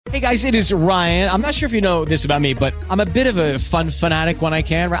Hey guys, it is Ryan. I'm not sure if you know this about me, but I'm a bit of a fun fanatic when I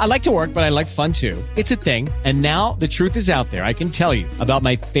can. I like to work, but I like fun too. It's a thing. And now the truth is out there. I can tell you about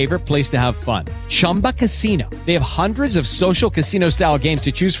my favorite place to have fun. Chumba Casino. They have hundreds of social casino style games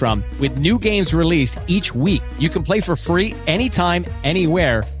to choose from with new games released each week. You can play for free anytime,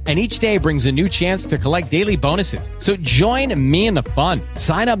 anywhere. And each day brings a new chance to collect daily bonuses. So join me in the fun.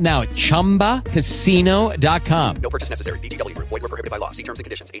 Sign up now at ChumbaCasino.com. No purchase necessary. VGW. Void where prohibited by law. See terms and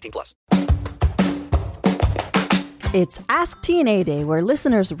conditions. 18+. It's Ask T&A Day, where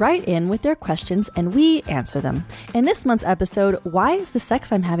listeners write in with their questions and we answer them. In this month's episode, why is the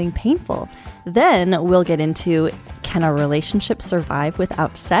sex I'm having painful? Then we'll get into, can a relationship survive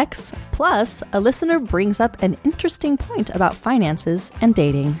without sex? Plus, a listener brings up an interesting point about finances and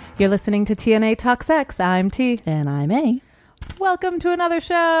dating. You're listening to T&A Talk Sex. I'm T. And I'm A. Welcome to another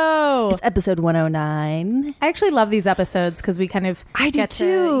show. It's episode 109. I actually love these episodes because we kind of do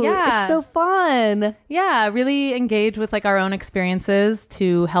too. Yeah. It's so fun. Yeah, really engage with like our own experiences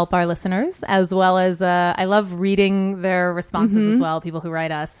to help our listeners, as well as I love reading their responses as well, people who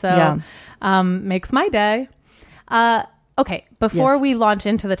write us. So makes my day. Okay, before we launch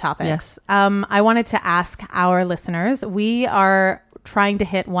into the topics, I wanted to ask our listeners, we are trying to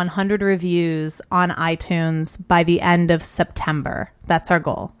hit 100 reviews on iTunes by the end of September. That's our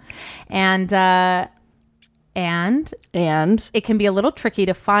goal. And it can be a little tricky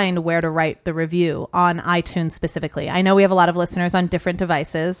to find where to write the review on iTunes specifically. I know we have a lot of listeners on different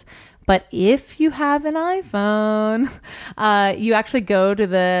devices, but if you have an iPhone, you actually go to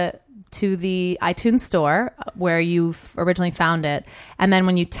the iTunes store where you originally found it. And then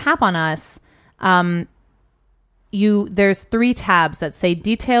when you tap on us, there's 3 tabs that say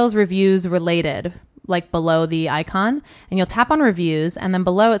details, reviews, related, like below the icon, and you'll tap on reviews, and then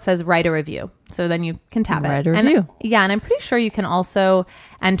below it says write a review. So then you can tap write it. a review. And I'm pretty sure you can also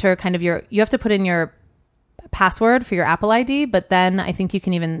enter kind of you have to put in your password for your Apple ID, but then I think you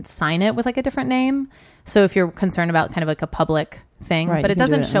can even sign it with like a different name. So if you're concerned about kind of like a public thing, but it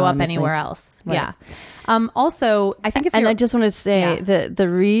doesn't show up anywhere else. Right. Yeah. Also, I think I just wanted to say that the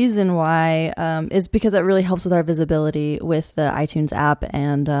reason why is because it really helps with our visibility with the iTunes app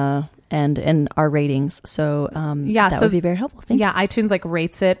and in our ratings. So that would be very helpful. Thank you. iTunes like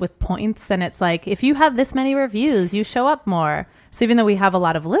rates it with points, and it's like if you have this many reviews, you show up more. So even though we have a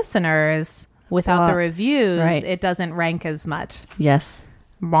lot of listeners, without the reviews, it doesn't rank as much. Yes.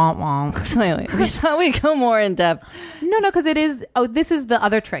 Womp womp. So anyway, we thought we'd go more in depth. No, because it is. Oh, this is the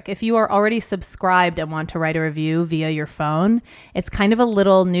other trick. If you are already subscribed and want to write a review via your phone, it's kind of a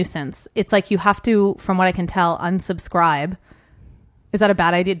little nuisance. It's like you have to, from what I can tell, unsubscribe. Is that a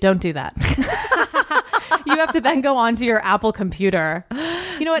bad idea? Don't do that. You have to then go onto your Apple computer.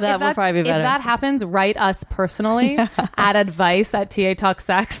 You know what? That will probably be better. If that happens, write us personally at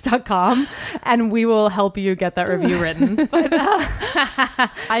advice@tatalksacts.com and we will help you get that review written. But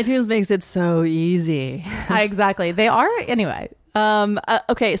iTunes makes it so easy. Exactly. They are anyway.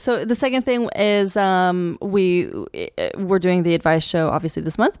 Okay, so the second thing is we're doing the advice show obviously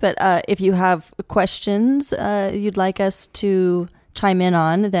this month, but if you have questions you'd like us to chime in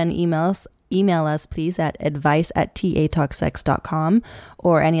on, then email us please at advice@tatalksex.com,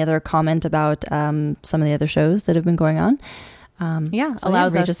 or any other comment about some of the other shows that have been going on.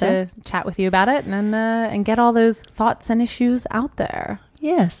 Allows us to chat with you about it and get all those thoughts and issues out there.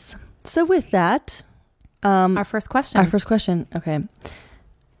 Yes. So with that, our first question. Okay.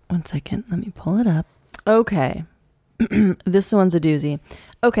 1 second. Let me pull it up. Okay. This one's a doozy.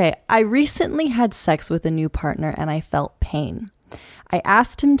 Okay. I recently had sex with a new partner and I felt pain. I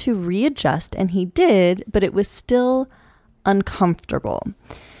asked him to readjust and he did, but it was still uncomfortable.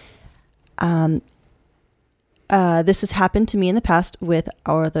 This has happened to me in the past with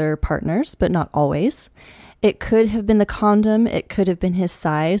our other partners, but not always. It could have been the condom. It could have been his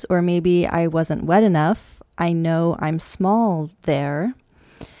size, or maybe I wasn't wet enough. I know I'm small there.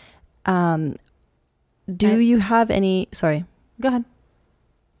 Do you have any... Sorry. Go ahead.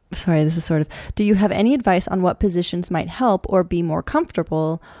 Sorry, this is sort of... Do you have any advice on what positions might help or be more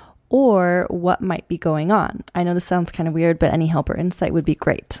comfortable, or what might be going on? I know this sounds kind of weird, but any help or insight would be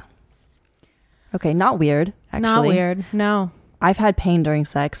great. Okay, not weird, actually. Not weird, no. I've had pain during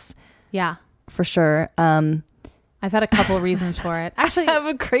sex. Yeah. For sure. I've had a couple of reasons for it. Actually, I have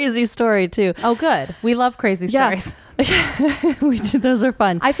a crazy story too. Oh, good. We love crazy stories. Those are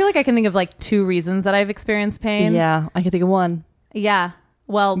fun. I feel like I can think of like 2 reasons that I've experienced pain. Yeah, I can think of one. Yeah.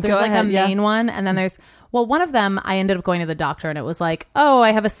 Well, there's a main one, and then there's... Well, one of them, I ended up going to the doctor, and it was like, oh,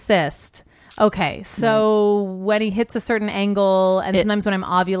 I have a cyst. Okay, so when he hits a certain angle, and sometimes when I'm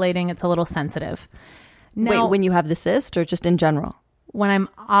ovulating, it's a little sensitive. Now, wait, when you have the cyst, or just in general? when I'm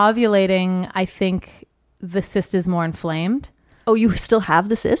ovulating, I think the cyst is more inflamed. Oh, you still have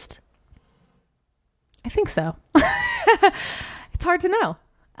the cyst? I think so. It's hard to know.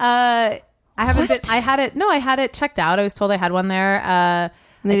 I haven't been. I had it checked out. I was told I had one there.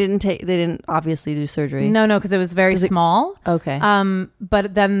 They didn't obviously do surgery. No, because it was very small. Okay.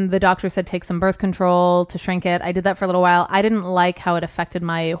 But then the doctor said take some birth control to shrink it. I did that for a little while. I didn't like how it affected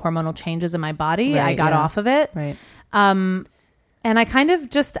my hormonal changes in my body. Right, I got off of it. Right. And I kind of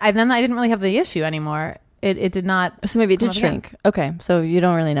I didn't really have the issue anymore. It did not. So maybe it did shrink. Again. Okay. So you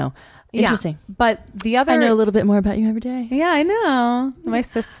don't really know. Interesting. Yeah, but the other... I know a little bit more about you every day. Yeah, I know. My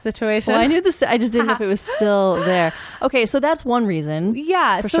cyst situation. Well, I knew this. I just didn't know if it was still there. Okay, so that's one reason.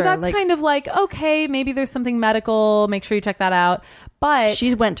 Yeah, so sure. That's kind of like, okay, maybe there's something medical. Make sure you check that out. But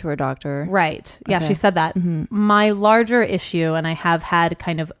she went to her doctor. Right. Yeah, she said that. Mm-hmm. My larger issue, and I have had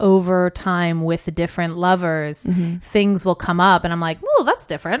kind of over time with different lovers, things will come up and I'm like, well, that's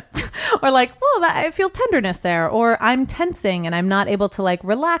different. Or like, well, I feel tenderness there. Or I'm tensing and I'm not able to like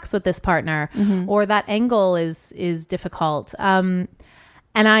relax with this partner. Or that angle is difficult.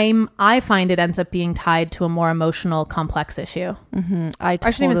 And I find it ends up being tied to a more emotional, complex issue. I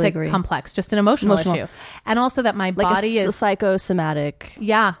shouldn't even say agree. Complex, just an emotional issue. And also that my body is psychosomatic.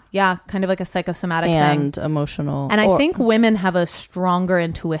 Yeah, kind of like a psychosomatic and thing. Emotional. And I think women have a stronger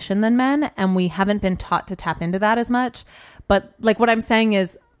intuition than men, and we haven't been taught to tap into that as much. But like what I'm saying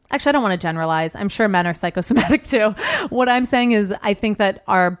is, actually, I don't want to generalize. I'm sure men are psychosomatic too. What I'm saying is I think that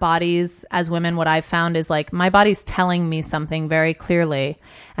our bodies as women, what I've found is like my body's telling me something very clearly.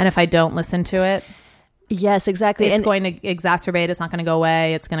 And if I don't listen to it, yes, exactly. It's going to exacerbate. It's not going to go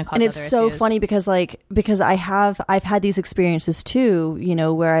away. It's going to cause other issues. And it's so funny because I've had these experiences too, you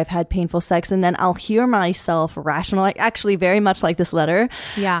know, where I've had painful sex and then I'll hear myself rationalize, actually very much like this letter.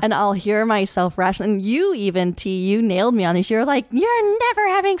 Yeah. And I'll hear myself rational. And you even, T, you nailed me on this. You're like, you're never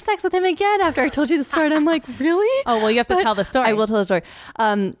having sex with him again after I told you the story. And I'm like, really? Oh, well, you have to tell the story. I will tell the story.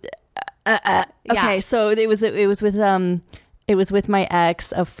 Okay. So it was with my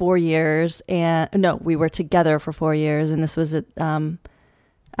ex of 4 years, and no, we were together for 4 years, and this was at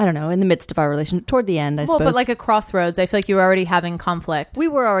I don't know, in the midst of our relationship, toward the end, I suppose. But like a crossroads, I feel like you were already having conflict. We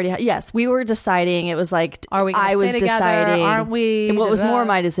were already, yes, we were deciding. It was like, are we I was stay together? Deciding, aren't we? Well, it was more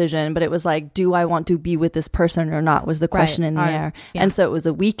my decision, but it was like, do I want to be with this person or not? Was the question in the air, and so it was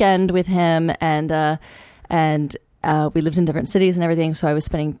a weekend with him, and we lived in different cities and everything. So I was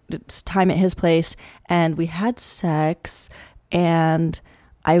spending time at his place, and we had sex. And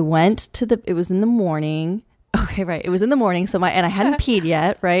I went to it was in the morning. Okay, right. It was in the morning. So and I hadn't peed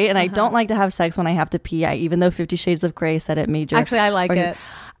yet, right? And I don't like to have sex when I have to pee. Even though 50 Shades of Grey said it major. Actually, I like it.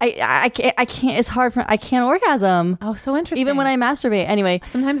 I can't, it's hard I can't orgasm. Oh, so interesting. Even when I masturbate. Anyway.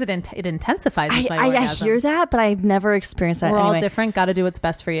 Sometimes it intensifies my orgasm. I hear that, but I've never experienced that. We're all different. Got to do what's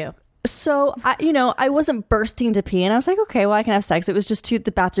best for you. So, I wasn't bursting to pee, and I was like, okay, well, I can have sex. It was just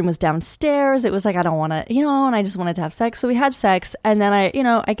the bathroom was downstairs. It was like, I don't want to, and I just wanted to have sex. So we had sex, and then I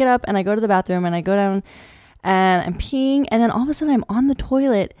get up and I go to the bathroom and I go down and I'm peeing, and then all of a sudden I'm on the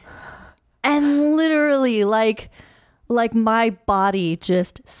toilet and literally like my body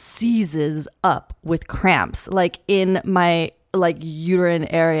just seizes up with cramps, like in my uterine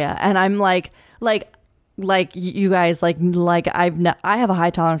area. And I'm like you guys, I have a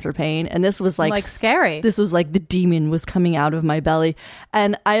high tolerance for pain, and this was like scary. This was like the demon was coming out of my belly,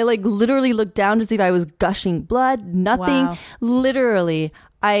 and I literally looked down to see if I was gushing blood. Nothing. Wow. Literally,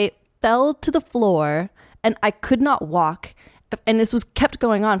 I fell to the floor and I could not walk, and this was kept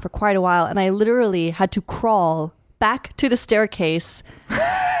going on for quite a while, and I literally had to crawl back to the staircase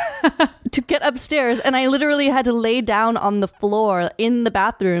to get upstairs, and I literally had to lay down on the floor in the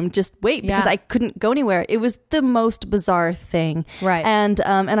bathroom, just wait, because I couldn't go anywhere. It was the most bizarre thing, right? And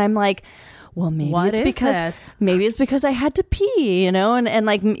I'm like, well, maybe it's because I had to pee, and how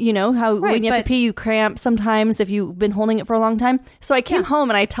when you have to pee, you cramp sometimes if you've been holding it for a long time. So I came home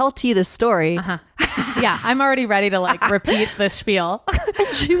and I tell T this story. Yeah, I'm already ready to repeat the spiel.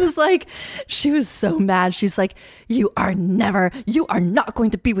 She was so mad. She's like, you are not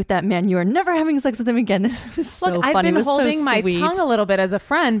going to be with that man. You are never having sex with him again. This was so funny. I've been holding my tongue a little bit as a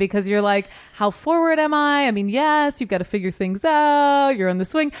friend, because you're like, how forward am I? I mean, yes, you've got to figure things out. You're in the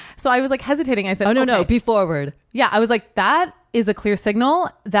swing. So I was hesitating. I said, oh, no, be forward. Yeah, I was like, that is a clear signal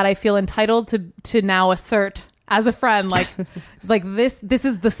that I feel entitled to now assert as a friend, like this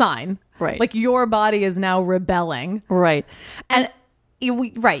is the sign. Right. Like your body is now rebelling. Right. And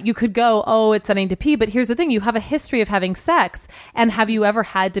you could go, oh, it's starting to pee. But here's the thing. You have a history of having sex. And have you ever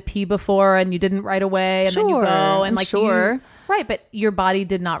had to pee before and you didn't right away? And then you go and Right, but your body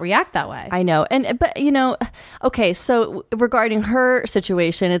did not react that way. I know. But okay, so regarding her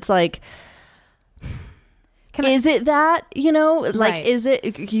situation, it's like, is it that, like, right. Is it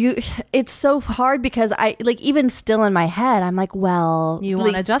it's so hard because I like, even still in my head, I'm like, well, you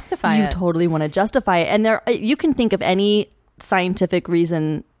want to justify it. You totally want to justify it. And you can think of any scientific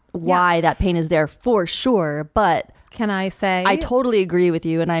reason why that pain is there for sure. But can I say, I totally agree with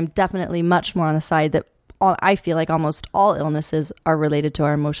you. And I'm definitely much more on the side that I feel like almost all illnesses are related to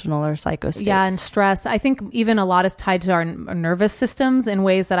our emotional or psycho state. Yeah, and stress. I think even a lot is tied to our nervous systems in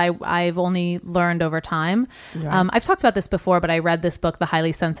ways that I've only learned over time. Right. I've talked about this before, but I read this book, The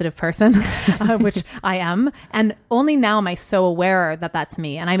Highly Sensitive Person, which I am. And only now am I so aware that that's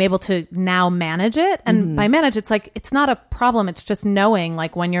me. And I'm able to now manage it. And by manage, it's like, it's not a problem. It's just knowing,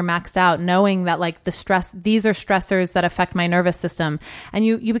 like, when you're maxed out, knowing that, like, these are stressors that affect my nervous system. And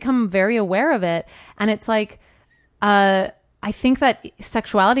you become very aware of it. And it's like, I think that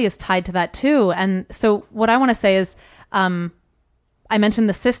sexuality is tied to that too. And so what I want to say is, I mentioned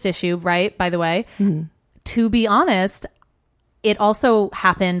the cyst issue, right? By the way, to be honest, it also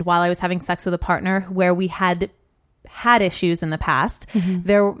happened while I was having sex with a partner where we had issues in the past.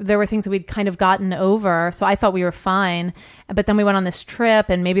 There were things that we'd kind of gotten over. So I thought we were fine. But then we went on this trip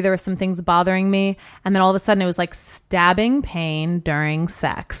and maybe there were some things bothering me. And then all of a sudden it was like stabbing pain during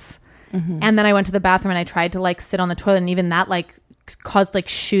sex. And then I went to the bathroom and I tried to like sit on the toilet, and even that like caused like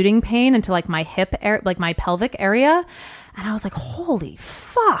shooting pain into like my hip like my pelvic area. And I was like, holy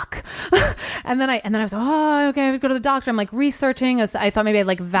fuck. and then I was like, oh, okay, I would go to the doctor. I'm like researching. I thought maybe I had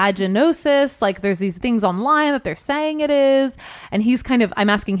like vaginosis. Like there's these things online that they're saying it is. And I'm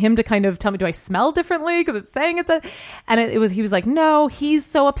asking him to kind of tell me, do I smell differently? Because it's saying he was like, no, he's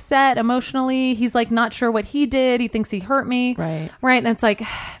so upset emotionally. He's like not sure what he did. He thinks he hurt me. Right. And it's like,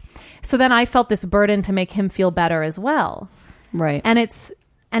 so then I felt this burden to make him feel better as well. Right. And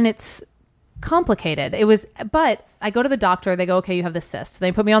it's complicated. But I go to the doctor, they go, okay, you have this cyst.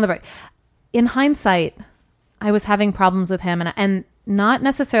 They put me on the break. In hindsight, I was having problems with him and not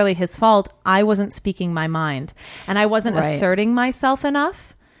necessarily his fault. I wasn't speaking my mind and I wasn't asserting myself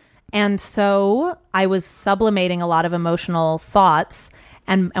enough. And so I was sublimating a lot of emotional thoughts.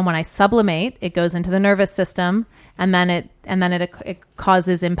 And when I sublimate, it goes into the nervous system. And then it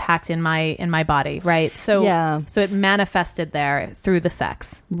causes impact in my body, right? So So it manifested there through the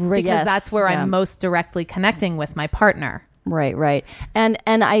sex, because that's where I'm most directly connecting with my partner. Right. And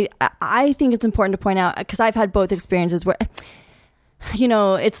I think it's important to point out, because I've had both experiences where,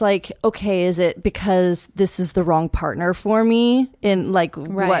 it's like, okay, is it because this is the wrong partner for me in like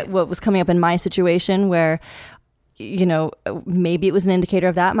what was coming up in my situation where, maybe it was an indicator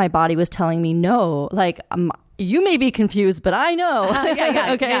of that. My body was telling me no, like, you may be confused, but I know.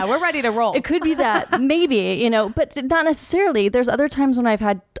 Okay. Yeah, we're ready to roll. It could be that, maybe, but not necessarily. There's other times when I've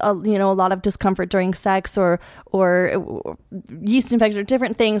had, a lot of discomfort during sex or yeast infection or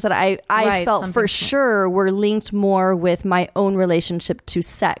different things that I felt for sure were linked more with my own relationship to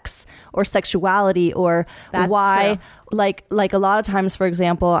sex or sexuality or That's why, true. like a lot of times, for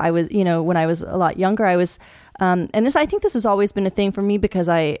example, I was, when I was a lot younger, I was, and I think this has always been a thing for me because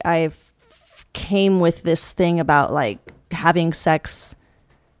I've came with this thing about like having sex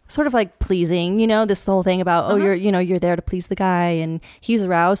sort of like pleasing, this whole thing about, you're there to please the guy and he's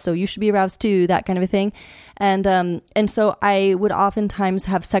aroused, so you should be aroused too, that kind of a thing. And so I would oftentimes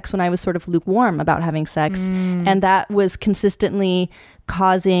have sex when I was sort of lukewarm about having sex. And that was consistently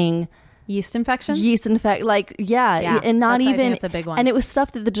causing yeast infections, like, and not even, I think it's a big one. And it was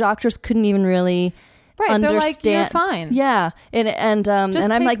stuff that the doctors couldn't even really understand. They're like, you're fine. Yeah. And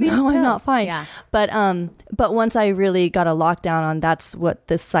I'm like, no, I'm not fine. Yeah. But once I really got a lockdown on that's what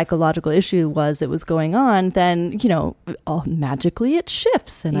this psychological issue was that was going on, then, magically it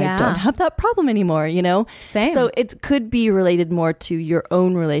shifts and I don't have that problem anymore, Same. So it could be related more to your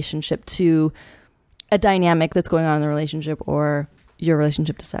own relationship, to a dynamic that's going on in the relationship or your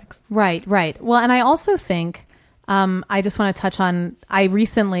relationship to sex. Right. Well, and I also think, I just want to touch on, I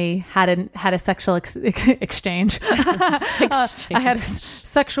recently had a sexual exchange. I had a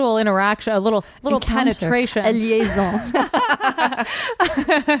sexual interaction, a little encounter, penetration. A liaison.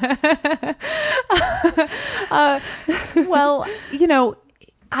 Well,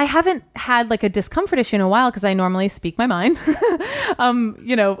 I haven't had like a discomfort issue in a while because I normally speak my mind.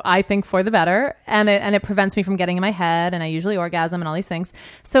 I think for the better, and it prevents me from getting in my head, and I usually orgasm and all these things.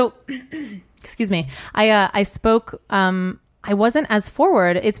 So excuse me. I spoke I wasn't as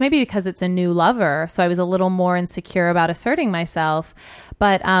forward. It's maybe because it's a new lover, so I was a little more insecure about asserting myself.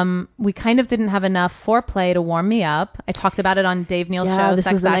 But we kind of didn't have enough foreplay to warm me up. I talked about it on Dave Neal's show, this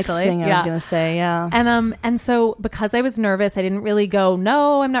Sex is the Actually. next thing I was going to say, yeah. And so because I was nervous, I didn't really go,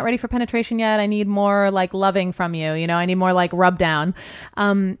 no, I'm not ready for penetration yet. I need more like loving from you. You know, I need more like rub down.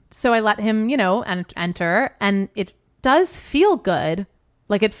 So I let him, you know, enter, and it does feel good.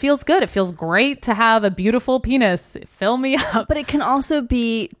 Like, it feels good. It feels great to have a beautiful penis. Fill me up. But it can also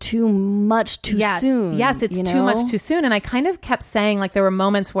be too much too soon. Yes, it's too much too soon. And I kind of kept saying, like, there were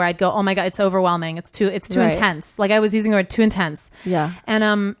moments where I'd go, oh my God, it's overwhelming. It's too intense. Like, I was using the word too intense. Yeah.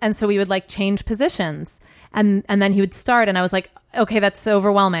 And so we would like change positions. And then he would start, and I was like, okay, that's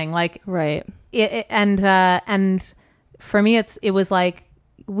overwhelming. Like, right. And for me, it was like,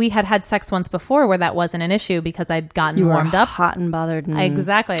 we had sex once before where that wasn't an issue because I'd gotten warmed up, hot and bothered.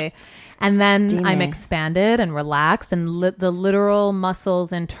 Exactly. And then steamy. I'm expanded and relaxed, and the literal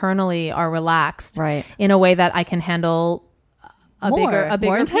muscles internally are relaxed, right, in a way that I can handle a bigger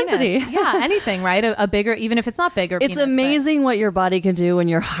more intensity. Penis. Yeah, anything, right? A bigger, even if it's not bigger. It's penis, amazing what your body can do when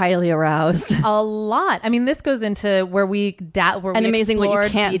you're highly aroused. A lot. I mean, this goes into where and amazing what you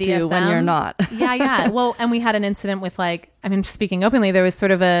can't BDSM. do when you're not. Yeah. Well, and we had an incident with, like, I mean, speaking openly, there was sort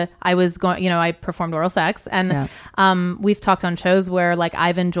of I performed oral sex, and we've talked on shows where, like,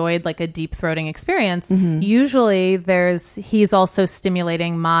 I've enjoyed like a deep throating experience. Mm-hmm. Usually he's also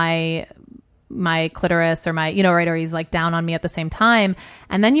stimulating my clitoris or my, you know, right, or he's like down on me at the same time,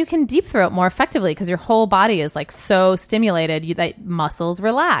 and then you can deep throat more effectively because your whole body is like so stimulated that muscles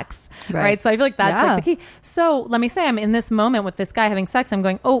relax, right? So I feel like that's like the key. So let me say, I'm in this moment with this guy having sex, I'm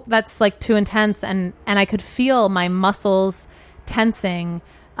going, oh, that's like too intense, and I could feel my muscles tensing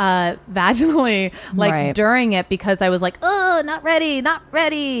vaginally, like during it, because I was like, oh, not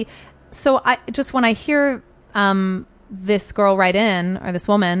ready. So I just, when I hear this girl write in, or this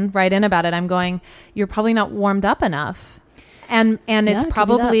woman write in about it, I'm going, you're probably not warmed up enough. And it's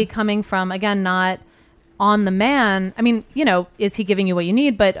probably coming from, again, not on the man. I mean, you know, is he giving you what you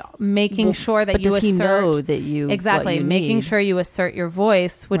need? But making sure that you assert. Does he know that you exactly what you making need. sure you assert your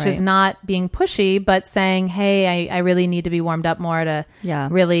voice, which is not being pushy, but saying, hey, I really need to be warmed up more to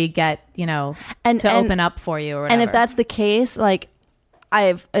really get, you know, to open up for you or whatever. And if that's the case, like,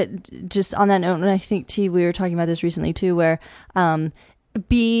 I've just on that note, and I think we were talking about this recently too, where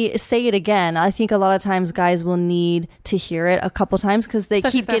say it again. I think a lot of times guys will need to hear it a couple times because they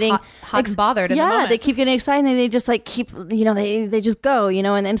keep getting hot and bothered. In the moment. They keep getting excited, and they just like keep, you know, they just go, you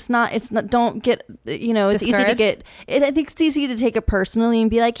know, and it's not. Don't get, you know, it's easy to get. I think it's easy to take it personally and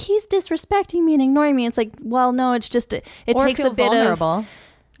be like, he's disrespecting me and ignoring me. It's like, well, no, it's just it takes a bit vulnerable.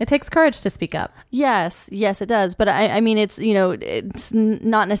 It takes courage to speak up. Yes, it does. But I mean, it's, you know, it's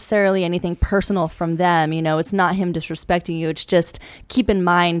not necessarily anything personal from them. You know, it's not him disrespecting you. It's just keep in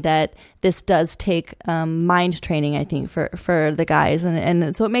mind that this does take mind training, I think, for the guys.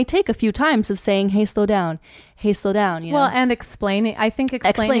 And so it may take a few times of saying, hey, slow down. You know? Well, and explaining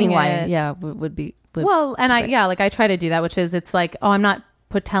why, would be. I try to do that, which is, it's like, oh, I'm not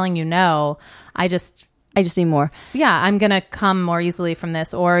telling you no. I just need more. Yeah, I'm going to come more easily from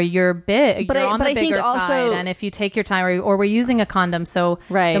this. Or you're big. You're on the bigger side. And if you take your time, or we're using a condom, so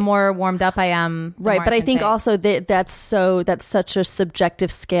the more warmed up I am. Right, but I think also that's such a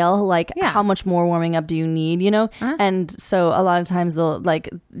subjective scale. Like, how much more warming up do you need, you know? And so a lot of times they'll, like,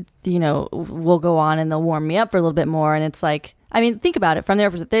 you know, we'll go on and they'll warm me up for a little bit more. And it's like, I mean, think about it from their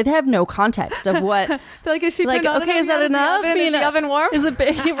perspective. They have no context of what. They're like, is she like, okay, is that enough? Is the oven warm? Is it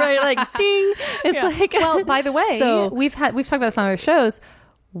big? Right, like, ding. It's like. Well, by the way, we've talked about this on other shows.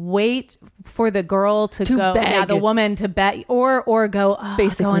 Wait for the girl to go, beg. the woman to bet, or go,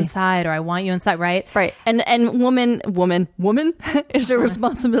 basically, go inside, or I want you inside, right? And woman, is their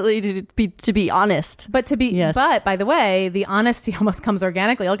responsibility to be honest, but by the way, the honesty almost comes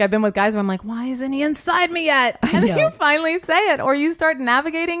organically. Like, I've been with guys where I'm like, why isn't he inside me yet? And then you finally say it, or you start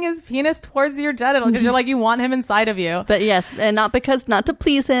navigating his penis towards your genital because you're like, you want him inside of you. But yes, and not to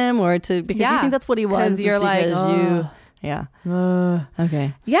please him, or because you think that's what he wants. You're like, you. Yeah.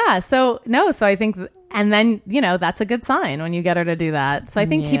 Okay. Yeah. So I think, and then, you know, that's a good sign when you get her to do that. So I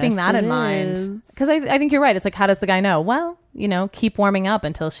think keeping that in mind, because I think you're right. It's like, how does the guy know? Well, you know, keep warming up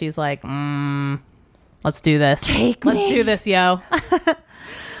until she's like, let's do this. Let's do this, yo.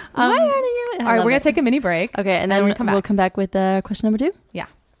 Why aren't you? All right, we're going to take a mini break. Okay. And then we'll come back with question number 2. Yeah.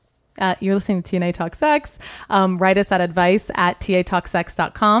 You're listening to T&A Talk Sex. Write us at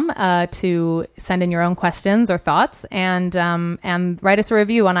advice@tatalksex.com to send in your own questions or thoughts, and write us a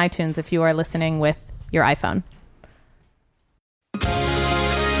review on iTunes if you are listening with your iPhone.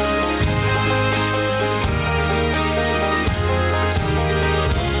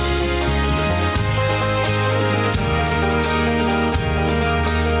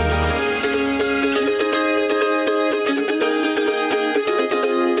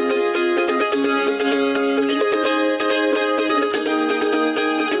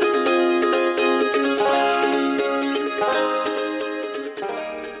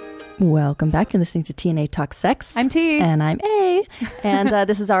 Welcome back. You're listening to T&A Talk Sex. I'm T. And I'm A. And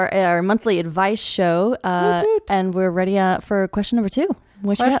this is our monthly advice show. And we're ready for question number 2.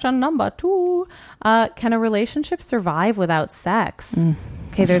 Question number 2. Can a relationship survive without sex?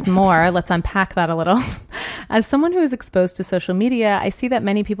 Okay, there's more. Let's unpack that a little. As someone who is exposed to social media, I see that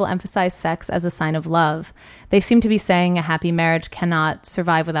many people emphasize sex as a sign of love. They seem to be saying a happy marriage cannot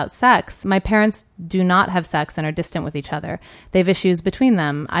survive without sex. My parents do not have sex and are distant with each other. They have issues between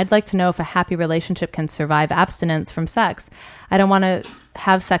them. I'd like to know if a happy relationship can survive abstinence from sex. I don't want to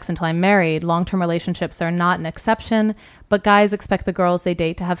have sex until I'm married. Long-term relationships are not an exception, but guys expect the girls they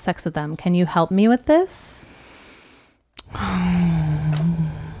date to have sex with them. Can you help me with this?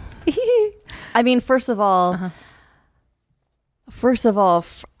 I mean, first of all,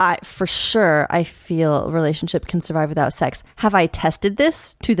 I feel a relationship can survive without sex. Have I tested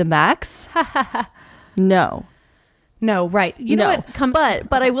this to the max? No. No, right. You know what comes...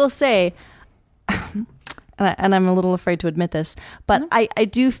 But I will say, and I'm a little afraid to admit this, but I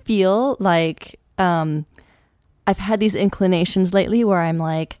do feel like I've had these inclinations lately where I'm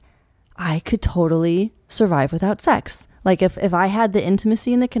like, I could totally survive without sex. Like if I had the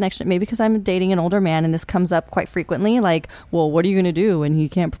intimacy and the connection, maybe because I'm dating an older man and this comes up quite frequently, like, well, what are you going to do when he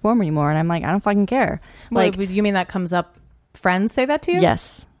can't perform anymore? And I'm like, I don't fucking care. Like, you mean that comes up? Friends say that to you?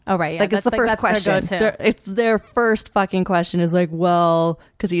 Yes. Oh, right. Yeah. Like it's the first question. It's their first fucking question is like, well,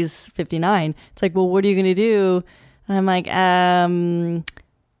 because he's 59. It's like, well, what are you going to do? And I'm like,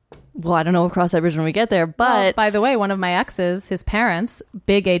 well, I don't know. We'll cross that bridge when we get there. But well, by the way, one of my exes, his parents,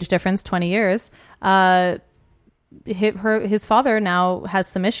 big age difference, 20 years, his father now has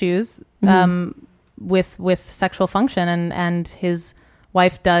some issues with sexual function, and his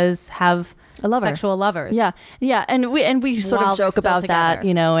wife does have sexual lovers. Yeah, and we sort of joke about that,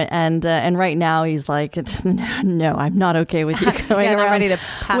 you know, and right now he's like, no, I'm not okay with you going around. Not ready to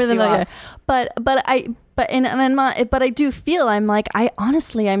pass you off. But I do feel I'm like,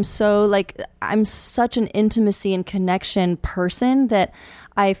 I'm such an intimacy and connection person that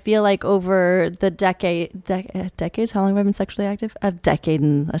I feel like over the decades, how long have I been sexually active? A decade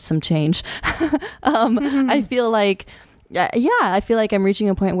and some change. I feel like, I feel like I'm reaching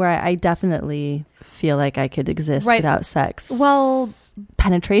a point where I definitely feel like I could exist without sex. Well,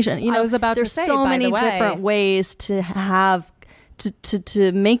 penetration, you know, I was about there's to say, so by many the way, different ways to have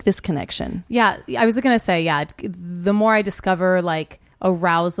to make this connection. Yeah, I was going to say, the more I discover like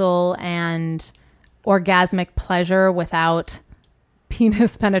arousal and orgasmic pleasure without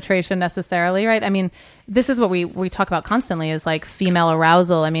penis penetration necessarily, right? I mean, this is what we talk about constantly is like female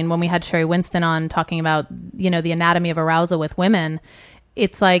arousal. I mean, when we had Sherry Winston on talking about, you know, the anatomy of arousal with women,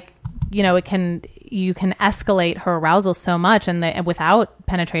 it's like, you know, you can escalate her arousal so much and without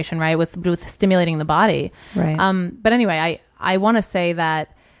penetration, right? With stimulating the body. Right. But anyway, I want to say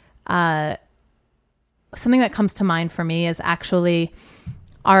that something that comes to mind for me is actually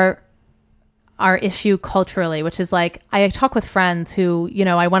our issue culturally, which is like, I talk with friends who, you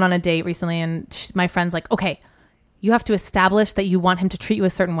know, I went on a date recently and my friend's like, okay, you have to establish that you want him to treat you a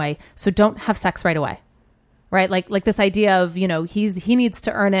certain way. So don't have sex right away. Right. Like this idea of, you know, he needs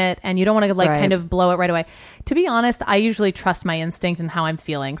to earn it and you don't want to kind of blow it right away. To be honest, I usually trust my instinct and how I'm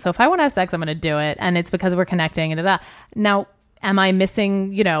feeling. So if I want to have sex, I'm going to do it. And it's because we're connecting and Now, am I missing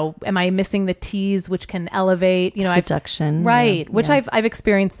the tease, which can elevate, you know, seduction, right? Which I've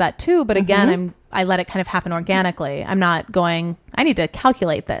experienced that too. But again, I let it kind of happen organically. I'm not going, I need to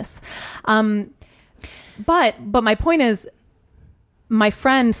calculate this. But my point is, my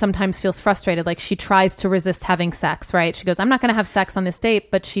friend sometimes feels frustrated. Like she tries to resist having sex, right? She goes, I'm not going to have sex on this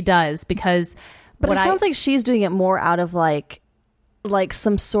date, but she does because. But it sounds like she's doing it more out of like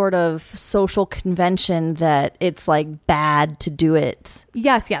some sort of social convention that it's like bad to do it.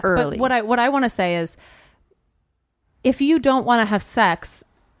 Yes. Early. But what I want to say is, if you don't want to have sex,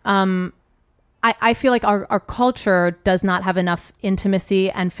 I feel like our culture does not have enough intimacy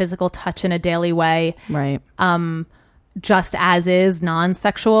and physical touch in a daily way. Right. Just as is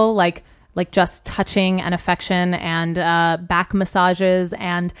non-sexual, like just touching and affection and back massages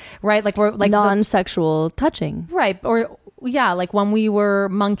and like we're like non-sexual touching. Right. Or yeah, like when we were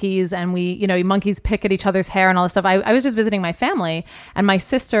monkeys and we, you know, monkeys pick at each other's hair and all this stuff. I was just visiting my family and my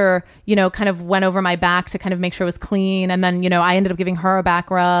sister, you know, kind of went over my back to kind of make sure it was clean. And then, you know, I ended up giving her a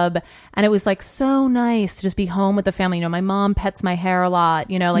back rub and it was like so nice to just be home with the family. You know, my mom pets my hair a lot,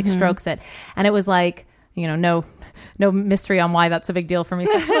 you know, like strokes it. And it was like, you know, no mystery on why that's a big deal for me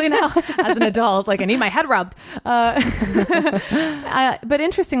sexually now as an adult. Like I need my head rubbed. But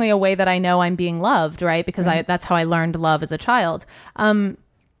interestingly, a way that I know I'm being loved, right? Because that's how I learned love as a child.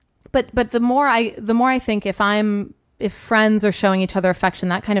 But the more I think if I'm if friends are showing each other affection,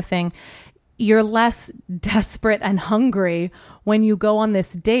 that kind of thing, you're less desperate and hungry when you go on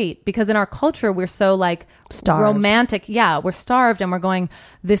this date, because in our culture we're so like starved. Romantic. Yeah, we're starved, and we're going,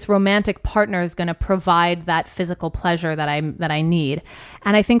 this romantic partner is going to provide that physical pleasure that I need.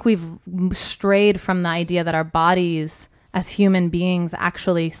 And I think we've strayed from the idea that our bodies as human beings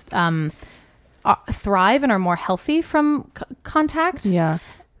actually thrive and are more healthy from contact. Yeah.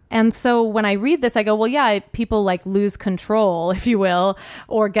 And so when I read this, I go, well, yeah, people like lose control, if you will,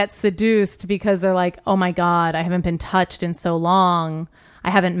 or get seduced because they're like, oh my God, I haven't been touched in so long. I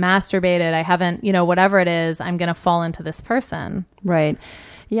haven't masturbated. I haven't, whatever it is, I'm going to fall into this person. Right.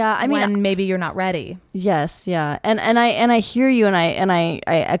 Yeah. I mean, when maybe you're not ready. Yes. Yeah. And I hear you, and I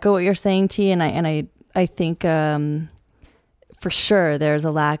echo what you're saying, T, and I think for sure there's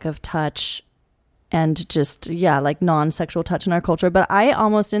a lack of touch and just, like non-sexual touch in our culture. But I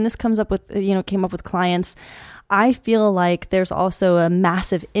almost, and this comes up with, came up with clients, I feel like there's also a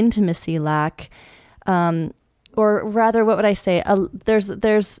massive intimacy lack, or rather, what would I say? There's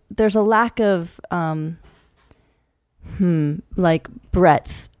a lack of, like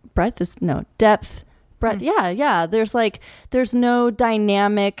depth, breadth. Yeah. There's no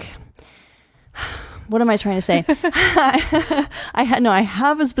dynamic. What am I trying to say? I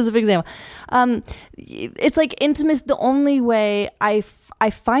have a specific example. It's like intimacy. The only way I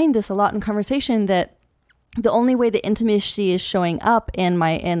find this a lot in conversation, that the only way the intimacy is showing up in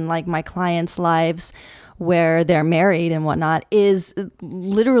my clients' lives where they're married and whatnot is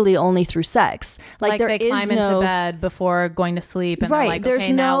literally only through sex. Like there they is climb into bed before going to sleep, and right. they're like, There's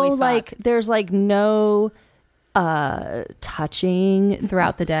okay, no now we fuck. there's like no touching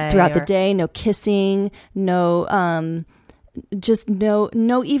throughout the day, no kissing, no just no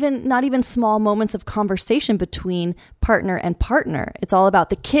even not even small moments of conversation between partner and partner. It's all about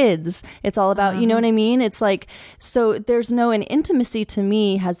the kids. It's all about, you know what I mean? It's like, so there's no, an intimacy to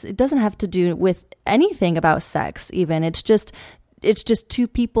me it doesn't have to do with anything about sex even. It's just two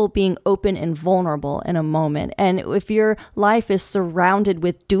people being open and vulnerable in a moment. And if your life is surrounded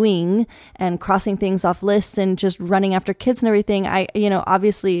with doing and crossing things off lists and just running after kids and everything,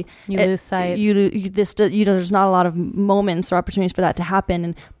 obviously you lose sight. There's not a lot of moments or opportunities for that to happen,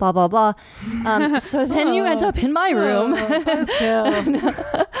 and blah blah blah. So then you end up in my room.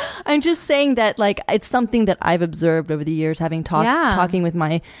 I'm just saying that, like, it's something that I've observed over the years, having talking with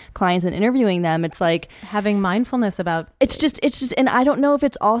my clients and interviewing them. It's like having mindfulness about. It's just. And I don't know if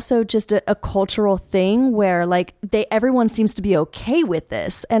it's also just a cultural thing where like everyone seems to be okay with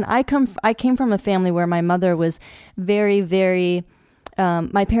this. And I came from a family where my mother was very, very,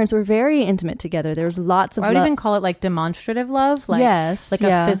 my parents were very intimate together. There was lots of I would even call it like demonstrative love. Like, yes. Like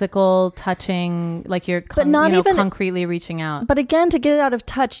a physical touching, like you're even concretely reaching out. But again, to get it out of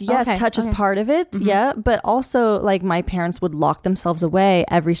touch, yes, touch is part of it. Mm-hmm. Yeah. But also, like, my parents would lock themselves away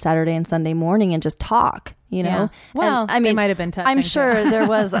every Saturday and Sunday morning and just talk. Yeah. Well, and, I mean, they might have been touching. I'm sure there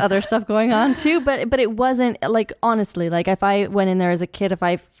was other stuff going on too, but it wasn't like, honestly, like if I went in there as a kid, if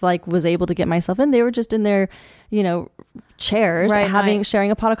I like was able to get myself in, they were just in their, chairs,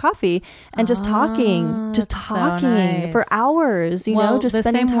 sharing a pot of coffee and just talking so nice. For hours, just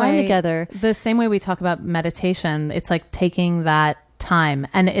spending time together. The same way we talk about meditation, it's like taking that time,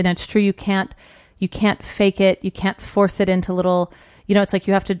 and it's true. You can't fake it. You can't force it into little. It's like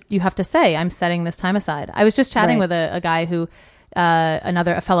you have to say, I'm setting this time aside. I was just chatting with a guy who,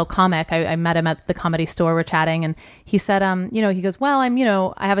 a fellow comic. I met him at the Comedy Store. We're chatting, and he said, he goes, well,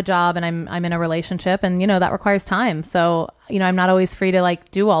 I have a job and I'm in a relationship, and that requires time. So, I'm not always free to like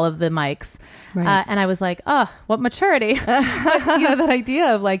do all of the mics. Right. And I was like, oh, what maturity. But, that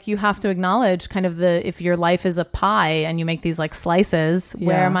idea of like, you have to acknowledge kind of if your life is a pie and you make these like slices,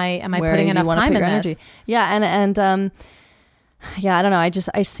 where am I putting enough time in this? Yeah. And yeah, I don't know.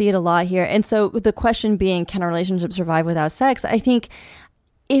 I see it a lot here. And so the question being, can a relationship survive without sex? I think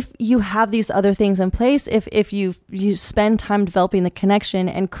if you have these other things in place, if you spend time developing the connection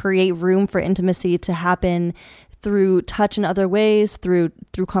and create room for intimacy to happen through touch in other ways, through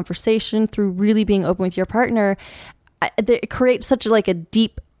conversation, through really being open with your partner, it creates such like a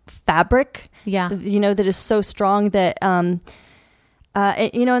deep fabric, that is so strong that, and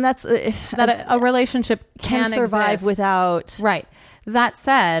that's that a relationship can survive exist without. Right. That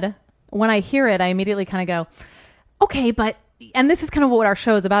said, when I hear it, I immediately kind of go, okay, but, and this is kind of what our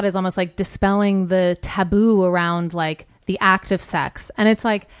show is about, is almost like dispelling the taboo around like the act of sex. And it's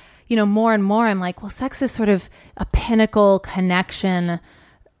like, more and more I'm like, well, sex is sort of a pinnacle connection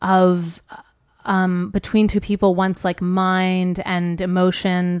of between two people, once like mind and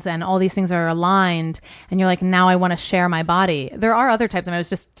emotions and all these things are aligned, and you're like, now I want to share my body. There are other types. I was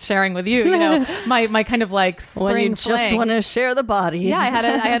just sharing with you, my kind of like spring when you fling. just want to share the bodies. Yeah, I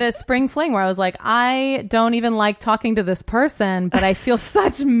had a spring fling where I was like, I don't even like talking to this person, but I feel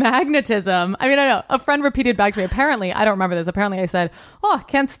such magnetism. I mean, I know a friend repeated back to me. Apparently, I don't remember this. Apparently, I said, "Oh, I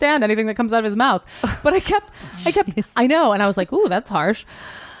can't stand anything that comes out of his mouth." But I kept, I know, and I was like, "Ooh, that's harsh."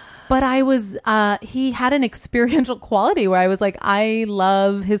 But I was, he had an experiential quality where I was like, I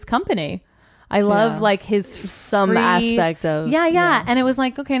love his company. I love like his some aspect of. Yeah. And it was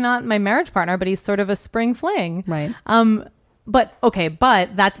like, okay, not my marriage partner, but he's sort of a spring fling. Right. But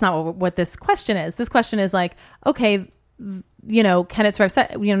that's not what this question is. This question is like, okay, can it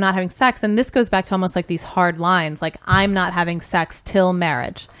survive, not having sex? And this goes back to almost like these hard lines. Like, I'm not having sex till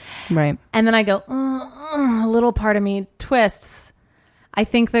marriage. Right. And then I go, a little part of me twists. I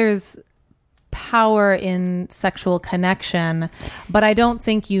think there's power in sexual connection, but I don't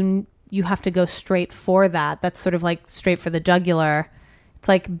think you have to go straight for that. That's sort of like straight for the jugular. It's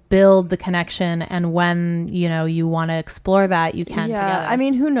like build the connection, and when you want to explore that, you can together. I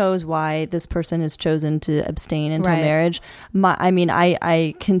mean, who knows why this person has chosen to abstain until marriage?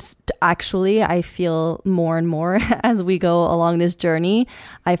 I can actually, I feel more and more as we go along this journey.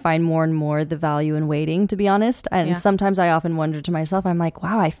 I find more and more the value in waiting, to be honest. And sometimes I often wonder to myself, I'm like,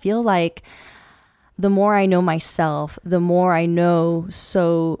 wow, I feel like the more I know myself, the more I know.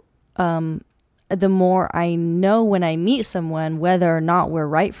 The more I know when I meet someone, whether or not we're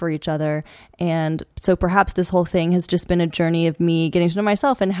right for each other. And so perhaps this whole thing has just been a journey of me getting to know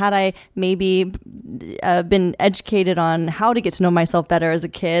myself. And had I maybe been educated on how to get to know myself better as a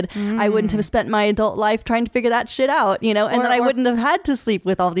kid, I wouldn't have spent my adult life trying to figure that shit out, and then I wouldn't have had to sleep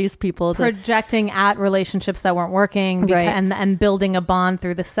with all these people. Projecting at relationships that weren't working, and building a bond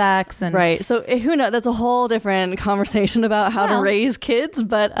through the sex. And right. So who knows? That's a whole different conversation about how to raise kids.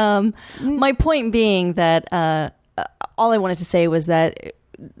 But my point being that all I wanted to say was that,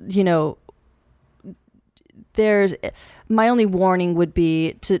 there's my only warning would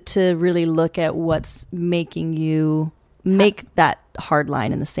be to really look at what's making you make that hard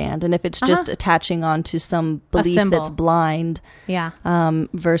line in the sand, and if it's just attaching on to some belief that's blind,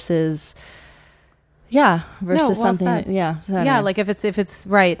 versus something, like if it's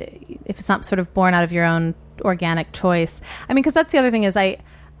right, if it's not sort of born out of your own organic choice. I mean, because that's the other thing is we're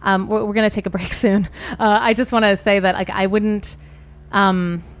going to take a break soon. I just want to say that like I wouldn't.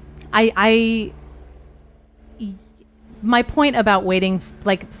 My point about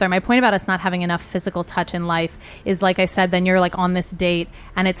my point about us not having enough physical touch in life is, like I said, then you're like on this date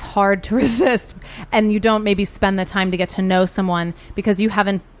and it's hard to resist, and you don't maybe spend the time to get to know someone because you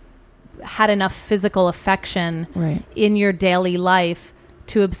haven't had enough physical affection in your daily life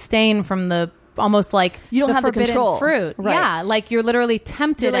to abstain from the almost like you don't have the control fruit. Like you're literally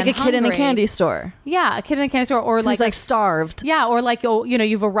tempted. You're like and a kid in a hungry. candy store. A kid in a candy store, or who's like starved. Or like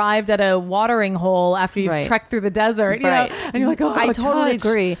you've arrived at a watering hole after you've trekked through the desert, and you're like, I totally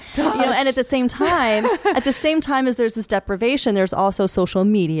agree. And at the same time, as there's this deprivation, there's also social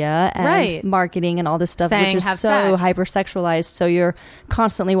media and marketing and all this stuff, which is so hypersexualized. So you're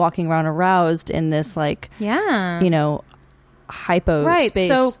constantly walking around aroused in this hypo space.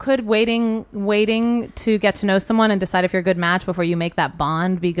 So could waiting to get to know someone and decide if you're a good match before you make that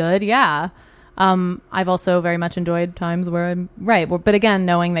bond be good? I've also very much enjoyed times where I'm but again,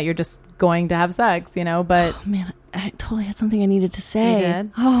 knowing that you're just going to have sex, but oh man, I totally had something I needed to say. You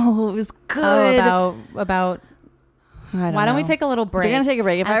did? Oh, it was good. About why don't we take a little break? We're gonna take a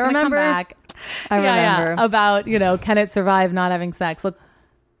break. If I remember, I remember about can it survive not having sex? Look,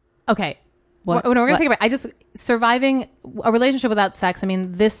 okay. We're going to take a break. Surviving a relationship without sex. I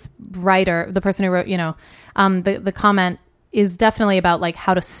mean, this writer, the person who wrote, the comment is definitely about like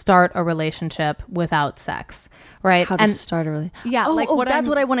how to start a relationship without sex, right? How to start a relationship. Yeah. That's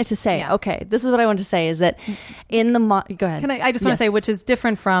what I wanted to say. Yeah. Okay. This is what I wanted to say is that in the, go ahead. I just want to say, which is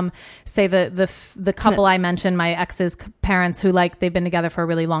different from say the couple I mentioned, my ex's parents who they've been together for a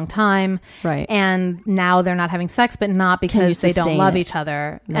really long time. Right. And now they're not having sex, but not because they don't love each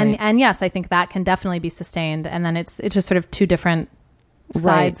other. Right. And yes, I think that can definitely be sustained. And then it's just sort of two different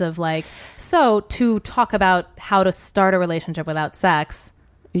sides of so to talk about how to start a relationship without sex.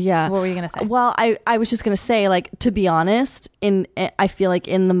 Yeah. What were you going to say? Well, I was just going to say, to be honest, I feel like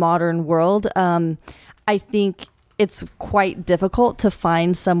in the modern world, I think it's quite difficult to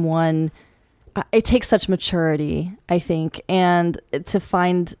find someone. It takes such maturity, I think, and to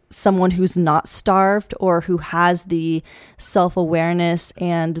find someone who's not starved or who has the self-awareness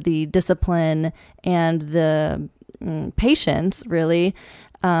and the discipline and the patience, really,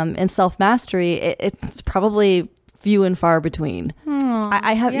 and self-mastery, it's probably few and far between.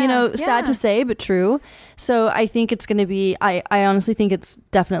 I have, sad to say, but true. So I think it's going to be, I honestly think it's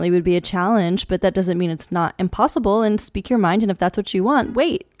definitely would be a challenge, but that doesn't mean it's not impossible. And speak your mind. And if that's what you want,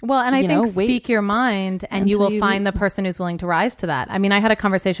 wait. Well, and I think speak your mind and you will find the person who's willing to rise to that. I mean, I had a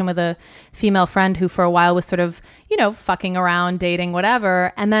conversation with a female friend who for a while was sort of, fucking around, dating,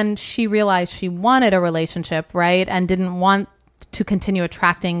 whatever. And then she realized she wanted a relationship, right? And didn't want to continue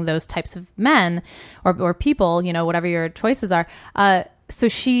attracting those types of men or people, whatever your choices are. So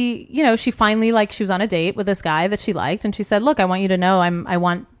she, she finally, she was on a date with this guy that she liked. And she said, look, I want you to know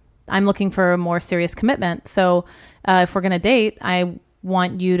I'm looking for a more serious commitment. So if we're going to date, I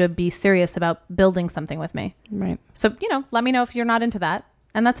want you to be serious about building something with me. Right. So, let me know if you're not into that.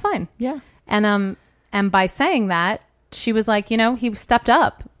 And that's fine. Yeah. And by saying that, she was like, he stepped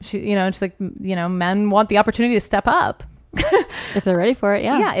up. She's like, men want the opportunity to step up. If they're ready for it,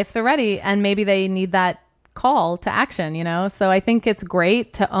 yeah. Yeah, if they're ready. And maybe they need that call to action, So I think it's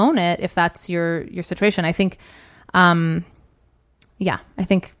great to own it if that's your situation. I think, I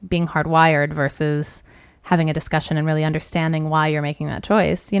think being hardwired versus having a discussion and really understanding why you're making that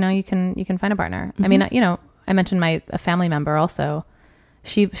choice, you can find a partner. Mm-hmm. I mean, I mentioned a family member also.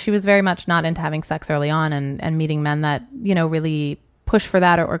 She was very much not into having sex early on and meeting men that, really push for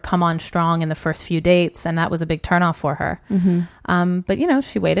that or come on strong in the first few dates, and that was a big turnoff for her. Mm-hmm. But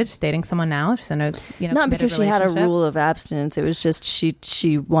she waited. She's dating someone now. She's in a not because she had a rule of abstinence. It was just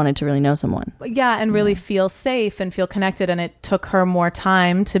she wanted to really know someone. Yeah, and really feel safe and feel connected. And it took her more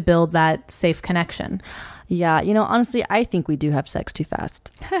time to build that safe connection. Yeah, honestly, I think we do have sex too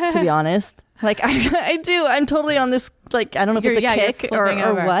fast. To be honest, I do. I'm totally on this. I don't know if it's a kick or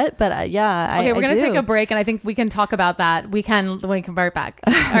what, but Okay, we're going to take a break, and I think we can talk about that. We can be right back.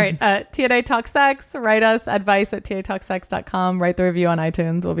 All right. T&A Talk Sex. Write us advice at tatalksex.com. Write the review on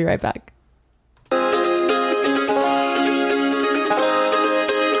iTunes. We'll be right back.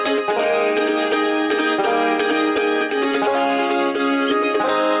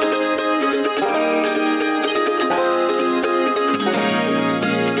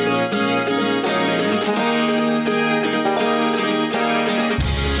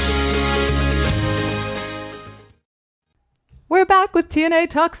 We're back with T&A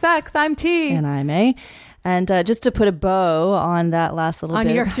Talk Sex. I'm T. And I'm A. And just to put a bow on that last little bit.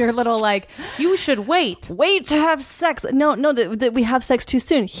 On your little, you should wait. Wait to have sex. No, that we have sex too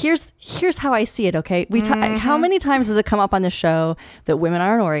soon. Here's how I see it, okay? How many times does it come up on the show that women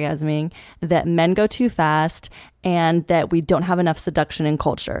aren't orgasming, that men go too fast, and that we don't have enough seduction in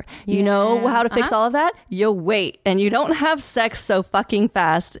culture? Yeah. You know how to fix all of that? You wait, and you don't have sex so fucking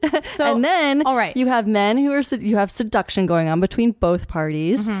fast. So, and then you have men you have seduction going on between both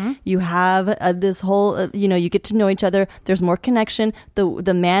parties. Mm-hmm. You have this whole, you get to know each other. There's more connection.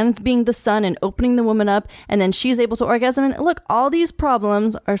 The man's being the son and opening the woman up, and then she's able to orgasm. And look, all these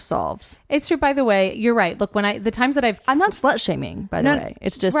problems are solved. It's true. By the way, you're right. Look, the times that I'm not slut shaming, by the way.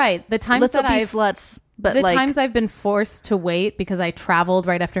 It's just the times that I've sluts. But the times I've been forced to wait because I traveled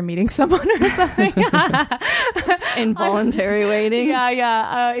right after meeting someone or something. Involuntary waiting.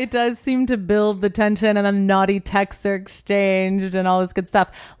 Yeah. It does seem to build the tension, and then naughty texts are exchanged and all this good stuff.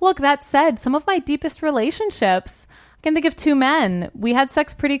 Look, that said, some of my deepest relationships, I can think of two men. We had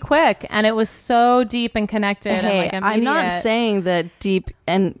sex pretty quick, and it was so deep and connected. Hey, and I'm not saying that deep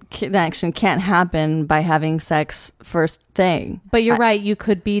and connection can't happen by having sex first thing. But you're right. You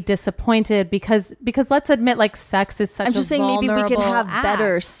could be disappointed because let's admit, sex is such. I'm just saying maybe we could have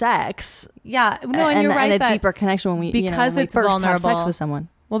better sex. Yeah, no, and you're right. And a deeper connection when we because when it's we first vulnerable. have sex with someone.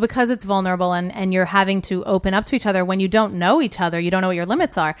 Well, because it's vulnerable and you're having to open up to each other when you don't know each other, you don't know what your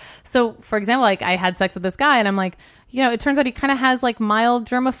limits are. So, for example, I had sex with this guy, and I'm like, it turns out he kind of has mild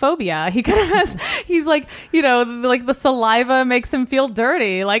germophobia. He kind of has, he's the saliva makes him feel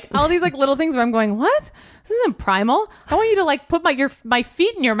dirty. All these little things where I'm going, what? This isn't primal. I want you to put my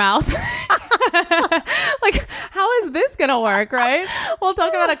feet in your mouth. How is this going to work, right? We'll talk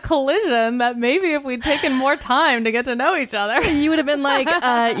about a collision that maybe if we'd taken more time to get to know each other. You would have been like,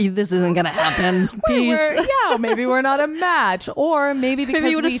 this isn't going to happen. Peace. Maybe we're not a match. Or maybe because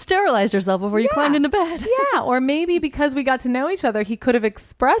you would have sterilized yourself before you climbed into bed. Yeah, or maybe because we got to know each other, he could have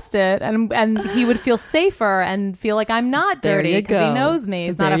expressed it and he would feel safer and feel like I'm not dirty because he knows me.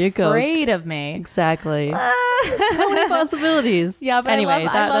 He's not afraid of me. Exactly. So many possibilities. Yeah, but anyway,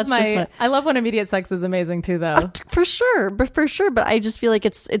 I love when immediate sex is amazing too, though. For sure. But I just feel like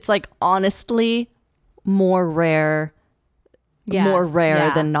it's honestly more rare.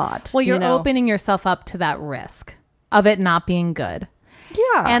 Than not. Well, you're opening yourself up to that risk of it not being good.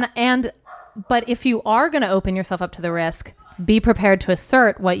 Yeah. But if you are going to open yourself up to the risk, be prepared to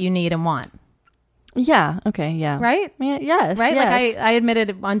assert what you need and want. Yeah. Okay. Yeah. Right? Yeah, yes. Right? Yes. Like I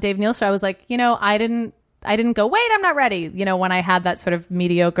admitted on Dave Neal's show, I was like, I didn't go, wait, I'm not ready, when I had that sort of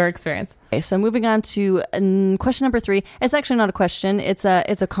mediocre experience. Okay, so moving on to question number 3. It's actually not a question. It's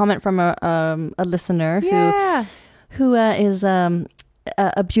a comment from a listener who is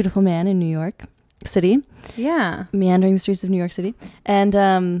a beautiful man in New York City. Yeah. Meandering the streets of New York City.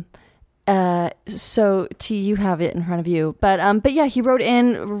 And so T, you have it in front of you. But yeah, he wrote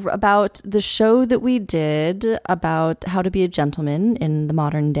in about the show that we did about how to be a gentleman in the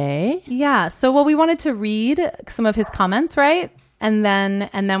modern day. Yeah. So we wanted to read some of his comments, right? And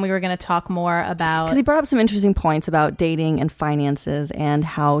then we were going to talk more about... Because he brought up some interesting points about dating and finances and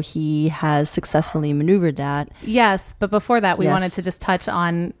how he has successfully maneuvered that. Yes, but before that, we wanted to just touch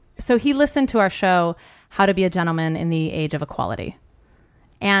on... So he listened to our show, How to Be a Gentleman in the Age of Equality.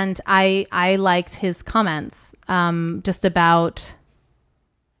 And I liked his comments just about...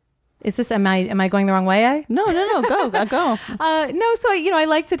 Is this... Am I going the wrong way? No, go. No, so, I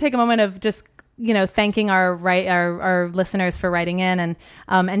like to take a moment of just... thanking our listeners for writing in,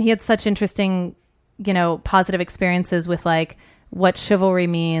 and he had such interesting, positive experiences with like what chivalry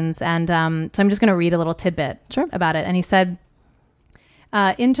means, and so I'm just going to read a little tidbit about it. And he said,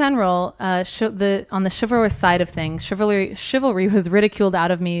 in general, on the chivalrous side of things, chivalry was ridiculed out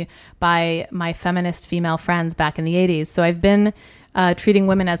of me by my feminist female friends back in the 80s. So I've been treating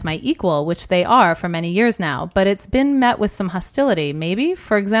women as my equal, which they are for many years now, but it's been met with some hostility. Maybe,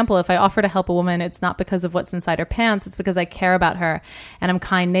 for example, if I offer to help a woman, it's not because of what's inside her pants, it's because I care about her and I'm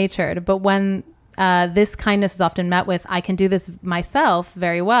kind-natured. But when this kindness is often met with, I can do this myself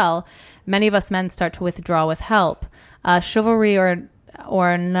very well, many of us men start to withdraw with help. Chivalry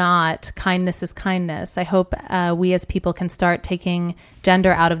or not, kindness is kindness. I hope we as people can start taking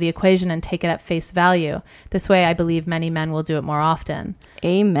gender out of the equation and take it at face value. This way, I believe many men will do it more often.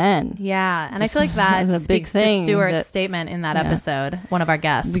 Amen. Yeah, and I feel like that speaks to Stuart's statement in that episode, one of our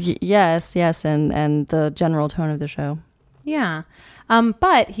guests. Yes, and the general tone of the show. Yeah,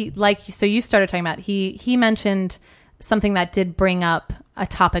 but so you started talking about, he mentioned something that did bring up a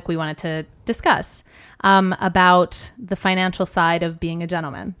topic we wanted to discuss. About the financial side of being a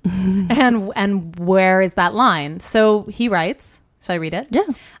gentleman and where is that line? So he writes, shall I read it?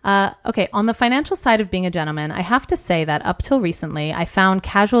 Yeah. Okay. On the financial side of being a gentleman, I have to say that up till recently, I found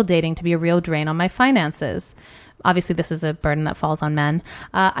casual dating to be a real drain on my finances. Obviously, this is a burden that falls on men.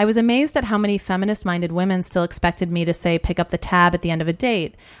 I was amazed at how many feminist-minded women still expected me to, say, pick up the tab at the end of a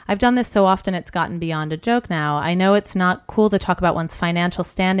date. I've done this so often it's gotten beyond a joke now. I know it's not cool to talk about one's financial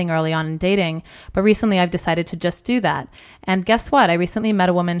standing early on in dating, but recently I've decided to just do that. And guess what? I recently met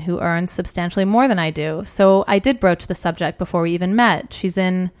a woman who earns substantially more than I do. So I did broach the subject before we even met. She's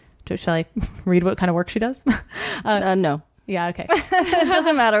in... Shall I read what kind of work she does? No. Yeah, okay. It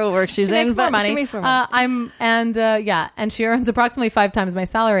doesn't matter what work she's in, makes but more money. she makes more money. And she earns approximately 5 times my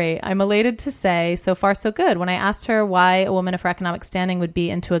salary. I'm elated to say, so far so good. When I asked her why a woman of her economic standing would be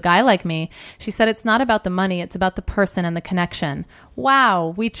into a guy like me, she said it's not about the money, it's about the person and the connection.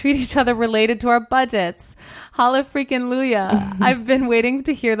 Wow, we treat each other related to our budgets. Holla freaking Luya. I've been waiting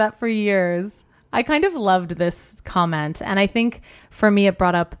to hear that for years. I kind of loved this comment, and I think for me it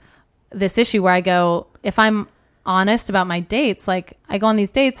brought up this issue where I go, if I'm honest about my dates, like I go on these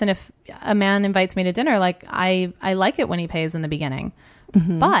dates and if a man invites me to dinner, like I like it when he pays in the beginning.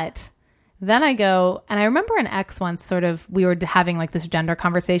 But then I go, and I remember an ex once we were having like this gender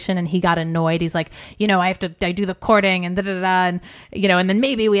conversation and he got annoyed. He's like, I do the courting and and and then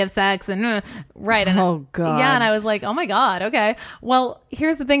maybe we have sex and right. And oh God. Yeah. And I was like, oh my God. Okay. Well,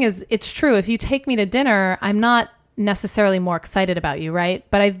 here's the thing is it's true. If you take me to dinner, I'm not necessarily more excited about you, right?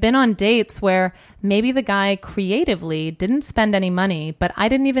 But I've been on dates where maybe the guy creatively didn't spend any money, but I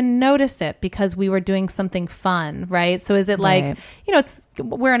didn't even notice it because we were doing something fun, right? So is it like,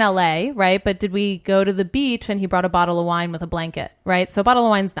 we're in LA, right? But did we go to the beach and he brought a bottle of wine with a blanket, right? So a bottle of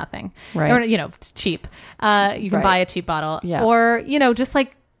wine's nothing, right? Or, it's cheap. You can buy a cheap bottle, or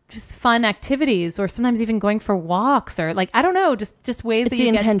just fun activities, or sometimes even going for walks, or like I don't know, just ways that you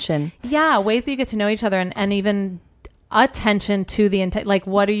get intention. Yeah, ways that you get to know each other, and even attention to the intent. Like,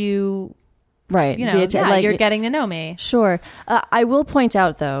 what are you? Right. You're getting to know me. Sure. I will point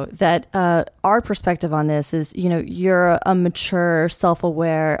out though that our perspective on this is, you're a mature,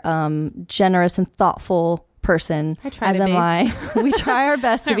 self-aware, generous, and thoughtful person, as am I. We try our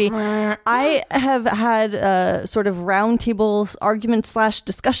best to be. I have had sort of roundtables, arguments /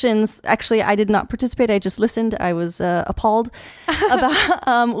 discussions. Actually, I did not participate. I just listened. I was appalled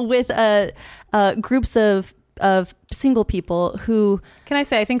about with groups of of single people who. Can I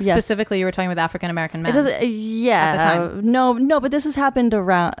say? I think specifically you were talking with African American men. It doesn't. Yeah. At the time. No. But this has happened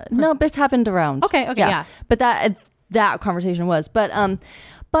around. No, but it's happened around. Okay. Yeah. But that conversation was. But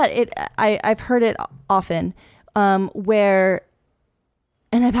I've heard it often where.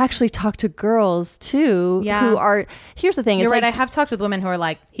 And I've actually talked to girls too who are. Here's the thing: you're right. I have talked with women who are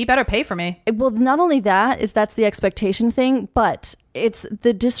like, "He better pay for me." Well, not only that, if that's the expectation thing, but it's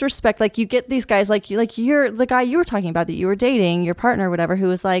the disrespect. Like you get these guys, like you're the guy you were talking about that you were dating, your partner, or whatever, who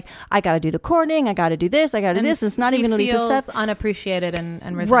was like, "I got to do the courting, I got to do this, I got to do this." It's not even going to lead to sex. Unappreciated and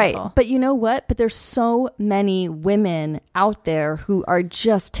resentful. Right, but you know what? But there's so many women out there who are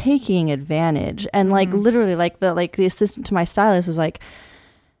just taking advantage, and like literally, like the assistant to my stylist was like.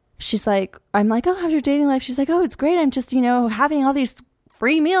 She's like, I'm like, oh, how's your dating life? She's like, oh, it's great. I'm just, having all these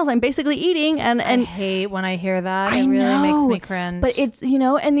free meals. I'm basically eating. And I hate when I hear that. It really makes me cringe. But it's,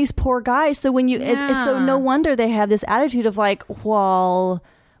 and these poor guys. So when so no wonder they have this attitude of like, well,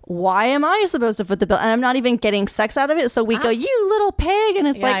 why am I supposed to foot the bill? And I'm not even getting sex out of it. So we go, you little pig. And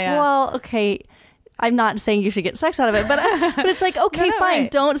it's well, okay. I'm not saying you should get sex out of it, but it's like, okay, fine. Right.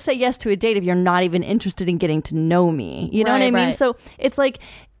 Don't say yes to a date if you're not even interested in getting to know me. You know what I mean? Right. So it's like,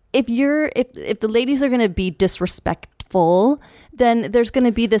 if the ladies are going to be disrespectful, then there's going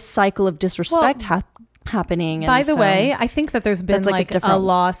to be this cycle of disrespect happening. By the way, I think that there's been like a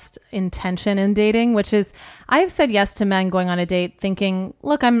lost intention in dating, which is I have said yes to men going on a date thinking,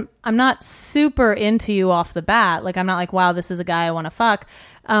 look, I'm not super into you off the bat. Like I'm not like, wow, this is a guy I want to fuck.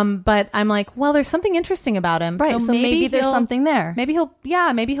 But I'm like, well, there's something interesting about him. Right. So maybe there's something there. Maybe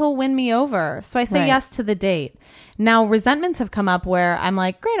he'll win me over. So I say yes to the date. Now, resentments have come up where I'm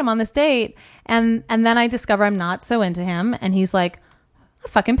like, great, I'm on this date. And then I discover I'm not so into him. And he's like, I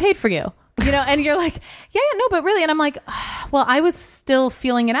fucking paid for you. And you're like, yeah, no, but really. And I'm like, well, I was still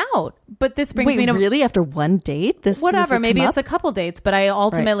feeling it out. But this brings me to really after one date? Whatever. Maybe it's a couple dates. But I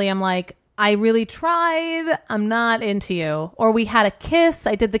ultimately am like, I really tried. I'm not into you. Or we had a kiss.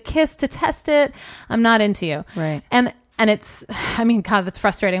 I did the kiss to test it. I'm not into you. Right. And it's, I mean, God, that's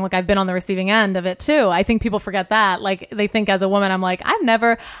frustrating. Like I've been on the receiving end of it too. I think people forget that. Like they think as a woman, I'm like, I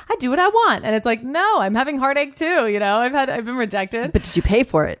do what I want. And it's like, no, I'm having heartache too. I've been rejected. But did you pay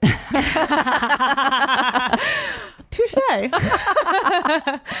for it? Touche.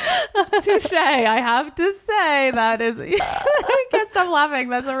 Touche. I have to say that is, I can't stop laughing.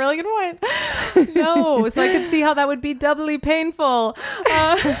 That's a really good point. No. So I could see how that would be doubly painful.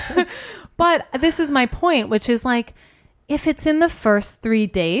 But this is my point, which is like, if it's in the first 3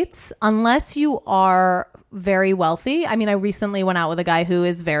 dates, unless you are very wealthy. I mean, I recently went out with a guy who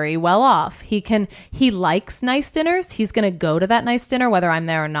is very well off. He likes nice dinners. He's going to go to that nice dinner, whether I'm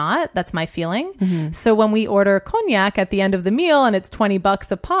there or not. That's my feeling. Mm-hmm. So when we order cognac at the end of the meal and it's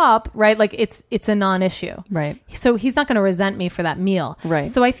 $20 a pop, right? Like it's a non-issue. Right. So he's not going to resent me for that meal. Right.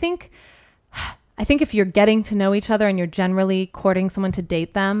 So I think if you're getting to know each other and you're generally courting someone to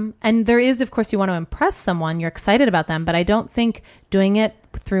date them, and there is, of course, you want to impress someone, you're excited about them, but I don't think doing it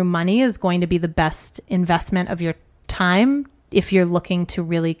through money is going to be the best investment of your time if you're looking to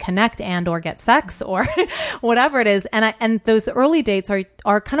really connect and or get sex or whatever it is. And those early dates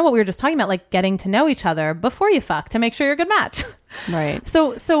are kind of what we were just talking about, like getting to know each other before you fuck to make sure you're a good match. Right.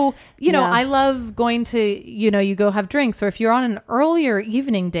 So I love going to, you go have drinks, or if you're on an earlier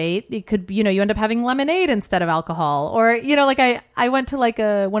evening date, it could, you end up having lemonade instead of alcohol, or, like I went to like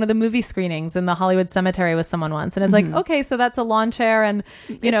one of the movie screenings in the Hollywood Cemetery with someone once, and it's like, okay, so that's a lawn chair and,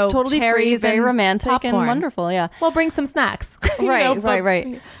 it's totally cherries, free, very and romantic popcorn. And wonderful. Yeah. Well, bring some snacks. Right.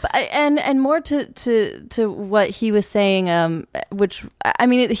 But, and more to what he was saying, which, I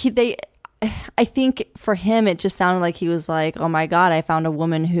mean, I think for him, it just sounded like he was like, oh my God, I found a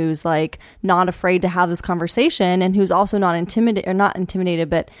woman who's like not afraid to have this conversation and who's also not intimidated,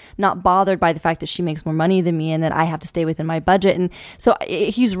 but not bothered by the fact that she makes more money than me and that I have to stay within my budget. And so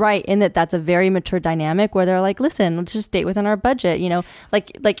he's right in that's a very mature dynamic where they're like, listen, let's just date within our budget.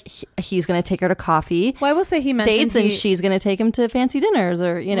 Like he's going to take her to coffee. Well, I will say he mentioned dates and she's going to take him to fancy dinners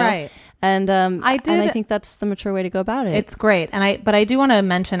or, Right. And I think that's the mature way to go about it. It's great. But I do want to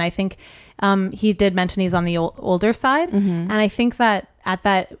mention, I think he did mention he's on the older side. Mm-hmm. And I think that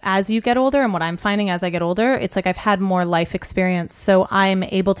as you get older, and what I'm finding as I get older, it's like I've had more life experience. So I'm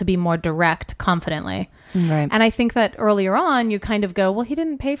able to be more direct confidently. Right. And I think that earlier on, you kind of go, well, he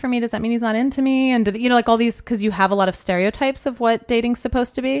didn't pay for me. Does that mean he's not into me? And, like all these, because you have a lot of stereotypes of what dating's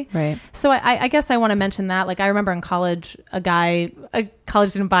supposed to be. Right. So I guess I want to mention that. Like I remember in college, a college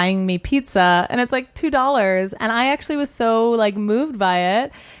student buying me pizza, and it's like $2. And I actually was so like moved by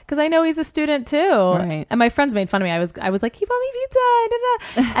it because I know he's a student too. Right. And my friends made fun of me. I was like, he bought me pizza.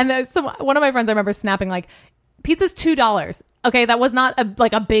 And then one of my friends, I remember snapping like, pizza's $2. Okay, that was not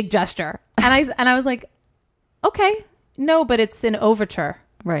a big gesture. And I was like, okay, no, but it's an overture.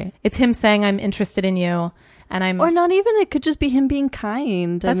 Right. It's him saying, I'm interested in you. And or not even, it could just be him being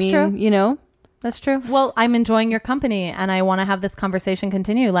kind. That's true. You know? That's true. Well, I'm enjoying your company and I want to have this conversation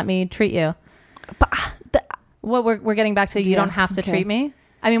continue. Let me treat you. But we're getting back to you don't have to treat me.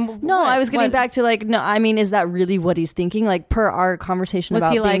 I mean, no, I was getting back to like, no, I mean, is that really what he's thinking? Like per our conversation was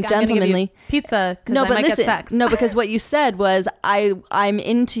about he being like, gentlemanly. Pizza because I might get sex. No, because what you said was I'm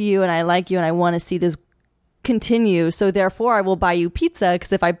into you and I like you and I want to see this continue, so therefore I will buy you pizza,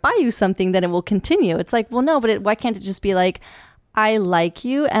 because if I buy you something then it will continue. It's like, well, no, but why can't it just be like, I like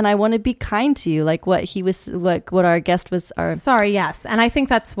you and I want to be kind to you, like what our guest was. Sorry, yes, and I think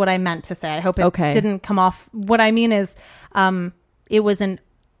that's what I meant to say. I hope it didn't come off. What I mean is, it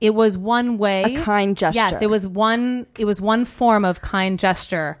was one way, a kind gesture. Yes, it was one form of kind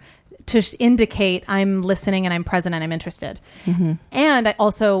gesture to indicate I'm listening and I'm present and I'm interested. Mm-hmm. And I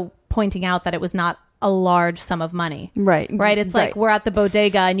also pointing out that it was not a large sum of money. Right. It's like we're at the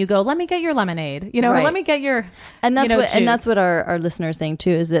bodega and you go, let me get your lemonade, or let me get your, and that's juice. And that's what our listeners saying too,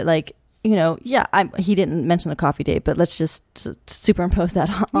 is that like, he didn't mention the coffee date, but let's just superimpose that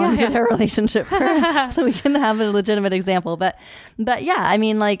onto their relationship so we can have a legitimate example. But yeah, I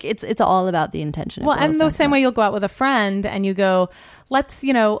mean, like it's all about the intention. Well, and the same way you'll go out with a friend and you go, let's,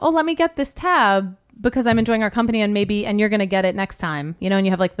 let me get this tab because I'm enjoying our company and you're going to get it next time, and you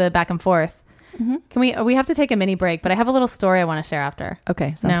have like the back and forth. Mm-hmm. We have to take a mini break, but I have a little story I want to share after.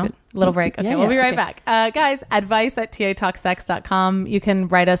 Okay, sounds good. Little break. Okay, we'll be right back. Guys, advice@tatalksex.com. You can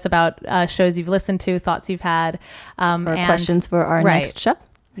write us about shows you've listened to, thoughts you've had. Or questions for our next show.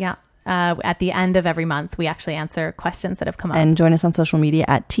 Yeah. At the end of every month, we actually answer questions that have come up. And join us on social media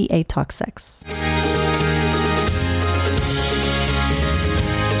at TA Talk Sex.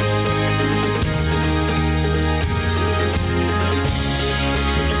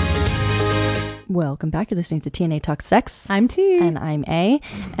 Welcome back. You're listening to T&A Talk Sex. I'm T. And I'm A.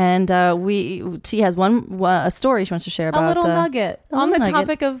 And T has a story she wants to share about. A little nugget on the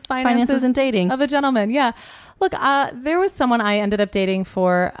topic of finances and dating. Of a gentleman. Yeah. Look, there was someone I ended up dating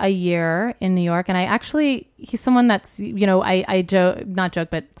for a year in New York. And he's someone that's, I joke, not joke,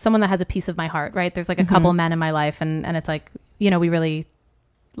 but someone that has a piece of my heart, right? There's like a couple men in my life. And it's like,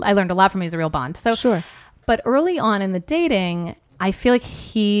 I learned a lot from him. He's a real bond. So, sure. But early on in the dating, I feel like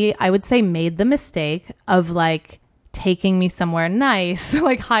I would say, made the mistake of like taking me somewhere nice,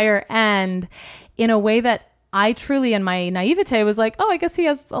 like higher end, in a way that I truly, in my naivete, was like, oh, I guess he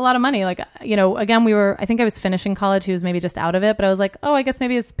has a lot of money. Like, again, I think I was finishing college. He was maybe just out of it, but I was like, oh, I guess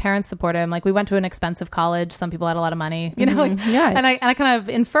maybe his parents support him. Like we went to an expensive college. Some people had a lot of money, and I kind of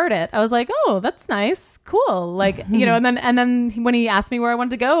inferred it. I was like, oh, that's nice. Cool. Like, and then when he asked me where I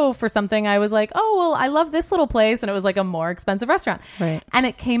wanted to go for something, I was like, oh, well, I love this little place. And it was like a more expensive restaurant. Right. And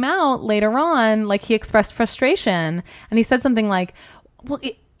it came out later on, like he expressed frustration and he said something like, well,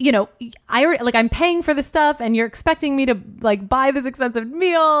 I'm paying for this stuff and you're expecting me to like buy this expensive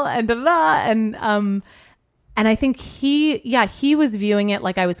meal and and I think he was viewing it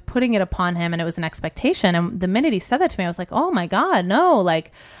like I was putting it upon him and it was an expectation. And the minute he said that to me, I was like, oh my God, no,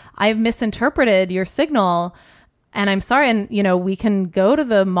 like I've misinterpreted your signal and I'm sorry. And, we can go to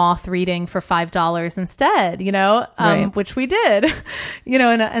the Moth reading for $5 instead, right. Which we did,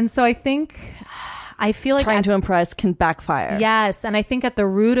 and so I feel like trying to impress can backfire. Yes. And I think at the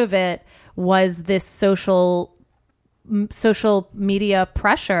root of it was this social media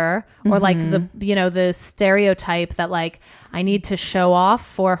pressure or like the stereotype that like I need to show off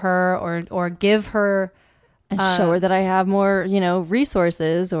for her or give her and show her that I have more,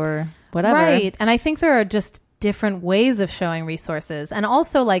 resources or whatever. Right. And I think there are just different ways of showing resources. And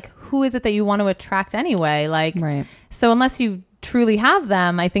also like, who is it that you want to attract anyway? Like, right. So unless you truly have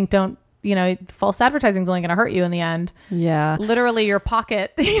them, I think false advertising is only going to hurt you in the end. Yeah. Literally your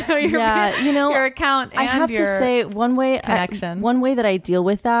pocket, your account. And I have to say one way that I deal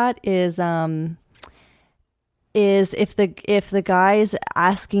with that is if the guy's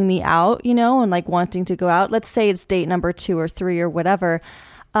asking me out, and like wanting to go out, let's say it's date number 2 or 3 or whatever.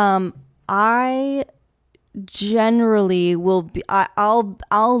 I generally will be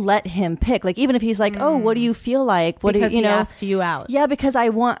I'll let him pick, like even if he's like, oh, what do you feel like, what because do you he asked you out? Yeah, because I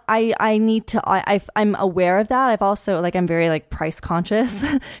need to I'm aware of that. I've also like I'm very like price conscious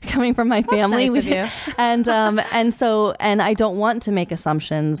coming from my family. That's nice of you. and so I don't want to make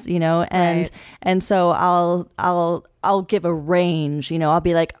assumptions, and so I'll give a range, I'll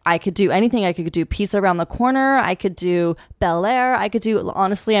be like, I could do anything. I could do pizza around the corner. I could do Bel Air.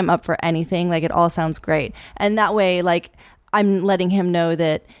 Honestly, I'm up for anything. Like it all sounds great. And that way, like I'm letting him know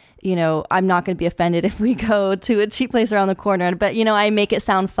that I'm not going to be offended if we go to a cheap place around the corner, but I make it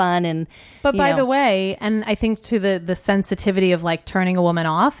sound fun. But by the way, and I think to the sensitivity of like turning a woman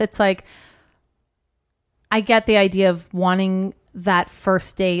off, it's like, I get the idea of wanting that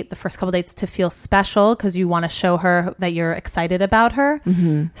first date, the first couple dates, to feel special because you want to show her that you're excited about her.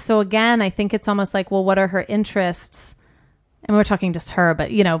 Mm-hmm. So again, I think it's almost like, well, what are her interests? And we're talking just her, but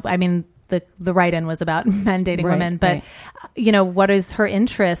the write-in was about men dating women, but what is her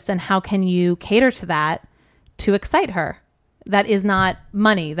interest and how can you cater to that to excite her? That is not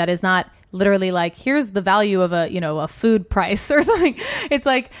money. That is not literally like, here's the value of a food price or something. It's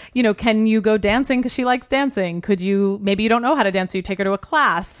like, can you go dancing because she likes dancing? Maybe you don't know how to dance, so you take her to a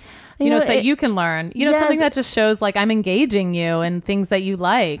class. So that you can learn, something that just shows like I'm engaging you and things that you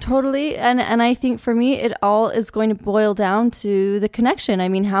like. Totally. And I think for me, it all is going to boil down to the connection. I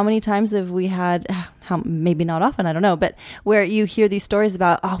mean, how many times have we had, maybe not often, I don't know, but where you hear these stories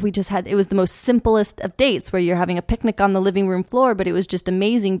about, it was the most simplest of dates where you're having a picnic on the living room floor, but it was just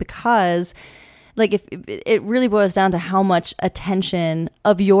amazing because like if it really boils down to how much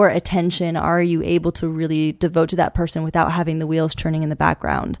of your attention are you able to really devote to that person without having the wheels turning in the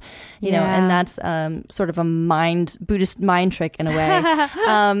background, and that's sort of a Buddhist mind trick in a way.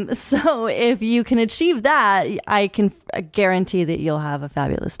 So if you can achieve that, I can guarantee that you'll have a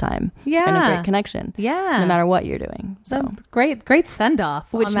fabulous time and a great connection. Yeah. No matter what you're doing. So great send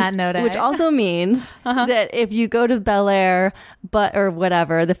off on that note. Which also means that if you go to Bel Air, or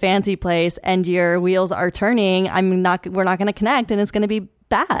whatever, the fancy place, and your wheels are turning, we're not going to connect, and it's going to be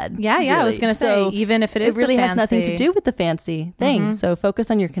bad. Yeah. Really. I was going to say, even if it really has nothing to do with the fancy thing. Mm-hmm. So focus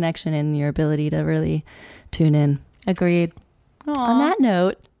on your connection and your ability to really tune in. Agreed. Aww. On that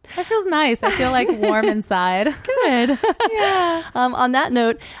note, that feels nice. I feel like warm inside. Good. Yeah. On that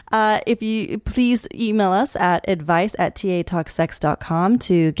note, if you please email us at advice@tatalksex.com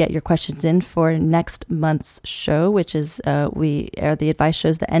to get your questions in for next month's show, which is we air the advice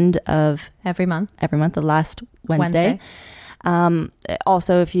shows the end of every month, the last Wednesday.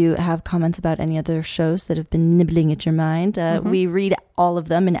 Also, if you have comments about any other shows that have been nibbling at your mind, we read all of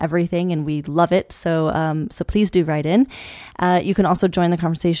them and everything, and we love it. So please do write in. You can also join the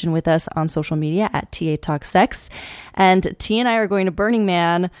conversation with us on social media at TA Talk Sex. And T and I are going to Burning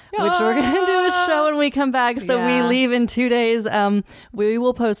Man, which we're going to do a show when we come back. So we leave in 2 days. We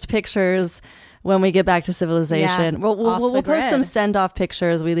will post pictures when we get back to civilization. We'll post some send-off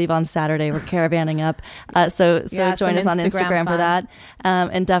pictures. We leave on Saturday. We're caravanning up. So join us on Instagram for that.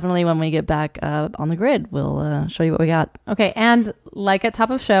 And definitely when we get back on the grid, we'll show you what we got. Okay. And like at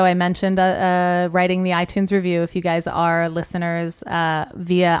top of show, I mentioned writing the iTunes review. If you guys are listeners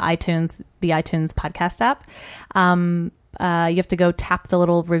via iTunes, the iTunes podcast app, you have to go tap the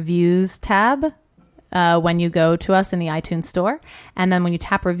little reviews tab when you go to us in the iTunes store. And then when you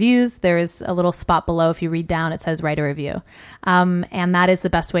tap reviews, there is a little spot below. If you read down, it says write a review. And that is the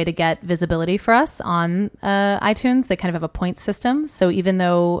best way to get visibility for us on iTunes. They kind of have a point system. So even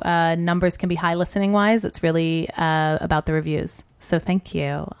though numbers can be high listening wise, it's really about the reviews. So thank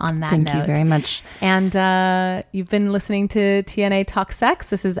you on that note. Thank you very much. And you've been listening to T&A Talk Sex.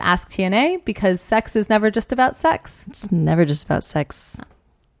 This is Ask T&A, because sex is never just about sex. It's never just about sex.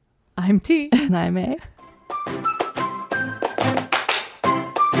 I'm T. And I'm A.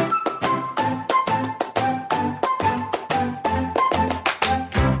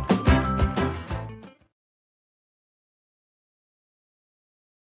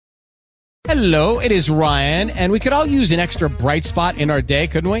 Hello, it is Ryan, and we could all use an extra bright spot in our day,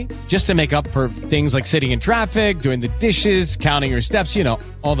 couldn't we? Just to make up for things like sitting in traffic, doing the dishes, counting your steps,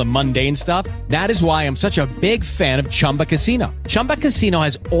 all the mundane stuff. That is why I'm such a big fan of Chumba Casino. Chumba Casino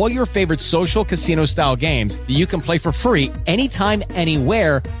has all your favorite social casino-style games that you can play for free anytime,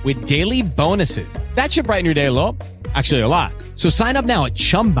 anywhere with daily bonuses. That should brighten your day a little. Actually, a lot. So sign up now at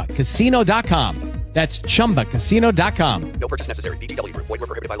ChumbaCasino.com. That's ChumbaCasino.com. No purchase necessary. VGW Group. Void where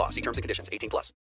prohibited by law. See terms and conditions. 18+.